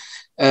entrepreneurs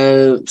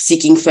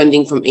seeking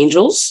funding from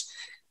angels.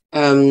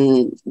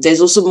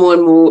 There's also more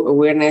and more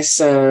awareness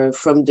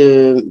from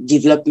the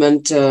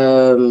development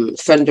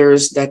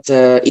funders that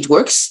it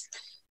works,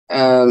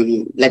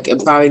 like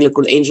empowering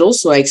local angels.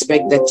 So I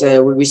expect that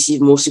we'll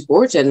receive more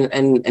support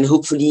and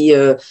hopefully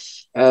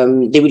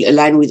they will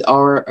align with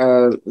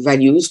our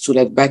values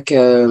to back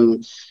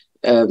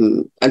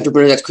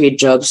entrepreneurs that create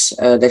jobs,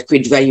 that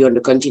create value on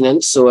the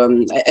continent. So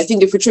I think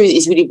the future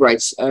is really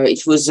bright.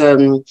 It was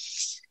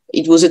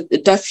a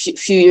tough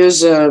few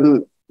years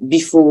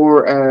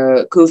before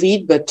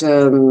COVID, but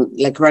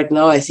right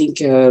now, I think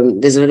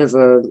there's a lot of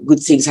good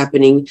things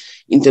happening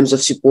in terms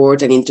of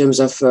support and in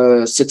terms of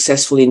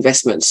successful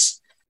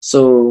investments.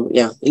 So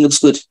yeah, it looks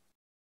good.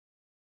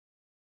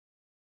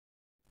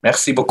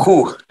 Merci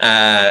beaucoup.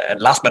 And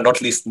last but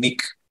not least,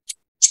 Nick.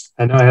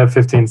 I know I have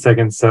 15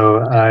 seconds, so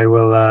I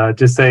will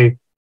just say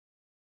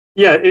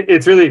Yeah,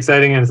 it's really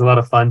exciting and it's a lot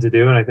of fun to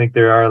do. And I think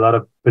there are a lot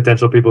of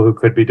potential people who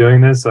could be doing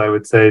this. So I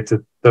would say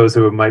to those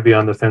who might be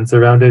on the fence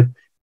around it,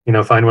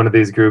 find one of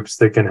these groups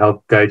that can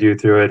help guide you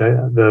through it.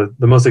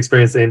 The most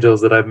experienced angels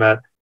that I've met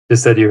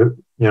just said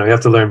you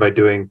have to learn by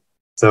doing.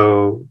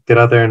 So get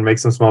out there and make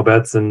some small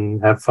bets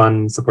and have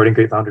fun supporting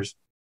great founders.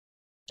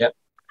 Yeah.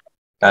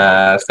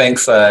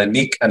 Thanks,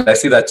 Nick. And I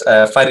see that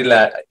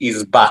Fadila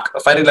is back.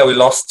 Fadila, we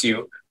lost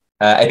you.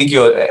 I think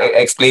you're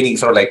explaining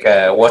sort of like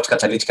what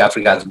Catalytic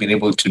Africa has been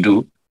able to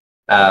do.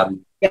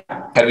 Can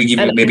we give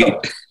you maybe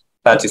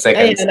 30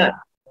 seconds?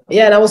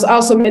 And I was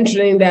also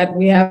mentioning that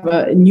we have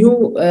a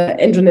new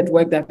angel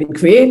network that has been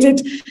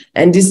created,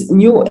 and this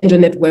new angel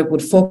network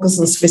would focus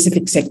on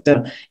specific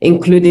sector,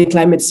 including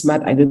climate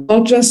smart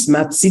agriculture,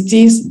 smart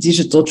cities,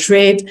 digital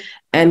trade,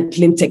 and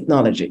clean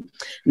technology.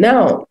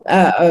 Now,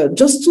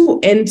 just to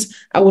end,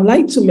 I would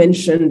like to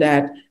mention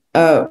that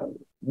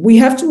we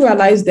have to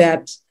realize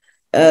that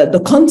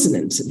the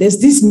continent, there's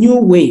this new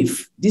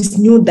wave, this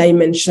new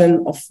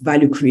dimension of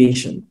value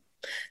creation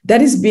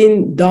that is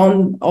being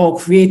done or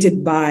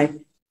created by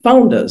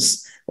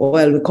founders, or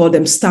well, we call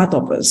them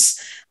startuppers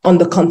on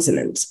the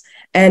continent.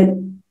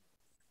 And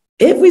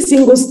every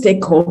single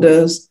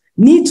stakeholders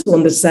need to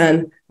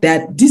understand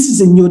that this is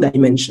a new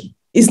dimension.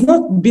 It's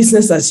not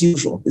business as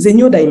usual. It's a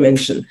new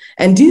dimension.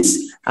 And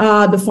these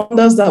are the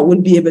founders that will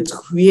be able to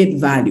create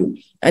value.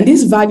 And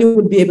this value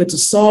will be able to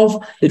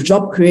solve the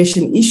job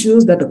creation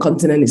issues that the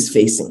continent is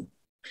facing.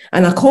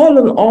 And I call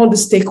on all the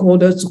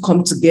stakeholders to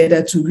come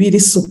together to really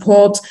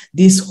support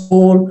this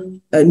whole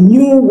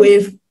new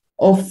wave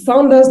of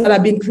founders that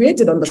have been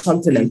created on the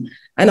continent.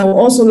 And I would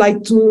also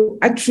like to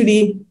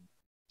actually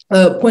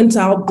point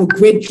out the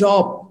great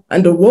job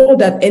and the role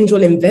that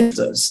angel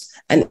investors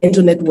and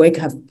angel network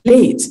have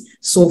played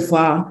so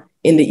far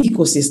in the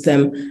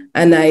ecosystem.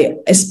 And I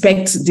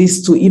expect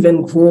this to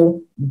even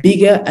grow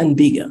bigger and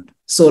bigger.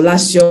 So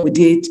last year we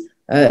did,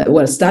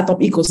 startup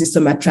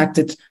ecosystem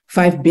attracted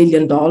 $5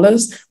 billion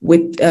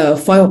with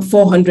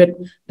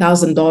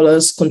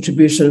 $400,000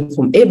 contribution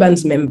from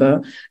ABAN's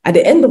member. At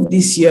the end of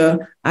this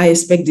year, I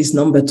expect this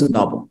number to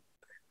double.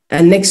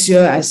 And next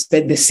year, I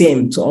expect the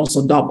same to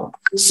also double.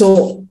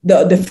 So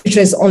the future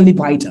is only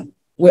brighter.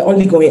 We're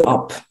only going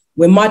up.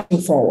 We're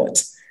marching forward.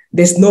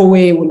 There's no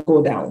way we'll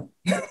go down.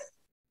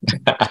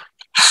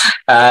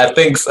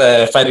 Thanks,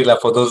 Fadila,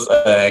 for those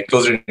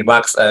closing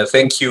remarks.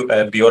 Thank you,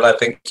 Biola.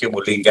 Thank you,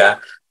 Mulinga.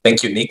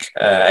 Thank you, Nick.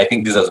 I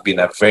think this has been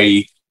a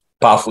very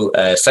powerful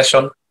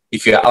session.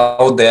 If you're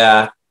out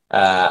there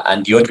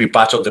and you want to be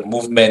part of the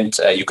movement,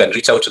 you can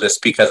reach out to the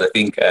speakers, I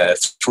think,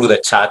 through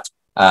the chat.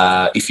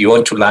 If you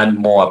want to learn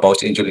more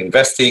about angel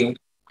investing,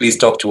 please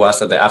talk to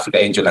us at the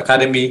Africa Angel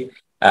Academy.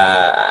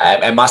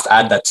 I must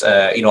add that,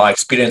 our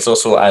experience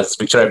also as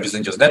Victoria Business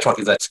Angels Network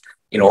is that,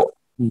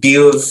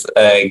 deals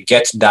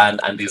get done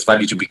and there's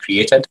value to be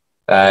created.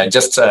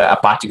 Just a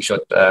parting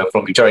shot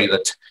from Victoria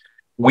that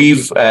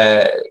we've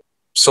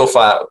so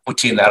far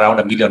put in around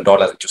 $1 million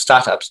into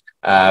startups.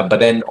 But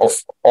then of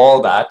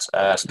all that,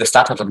 the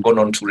startups have gone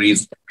on to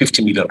raise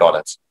 $50 million.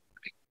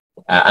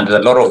 And there's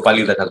a lot of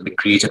value that has been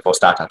created for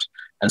startups.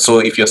 And so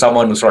if you're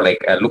someone who's sort of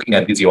like looking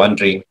at this, you're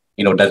wondering,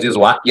 does this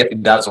work? Yes,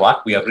 it does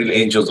work. We have real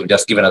angels who've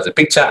just given us a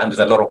picture, and there's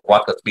a lot of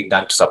work that's being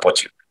done to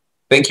support you.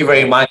 Thank you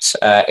very much.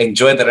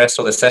 Enjoy the rest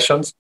of the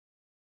sessions.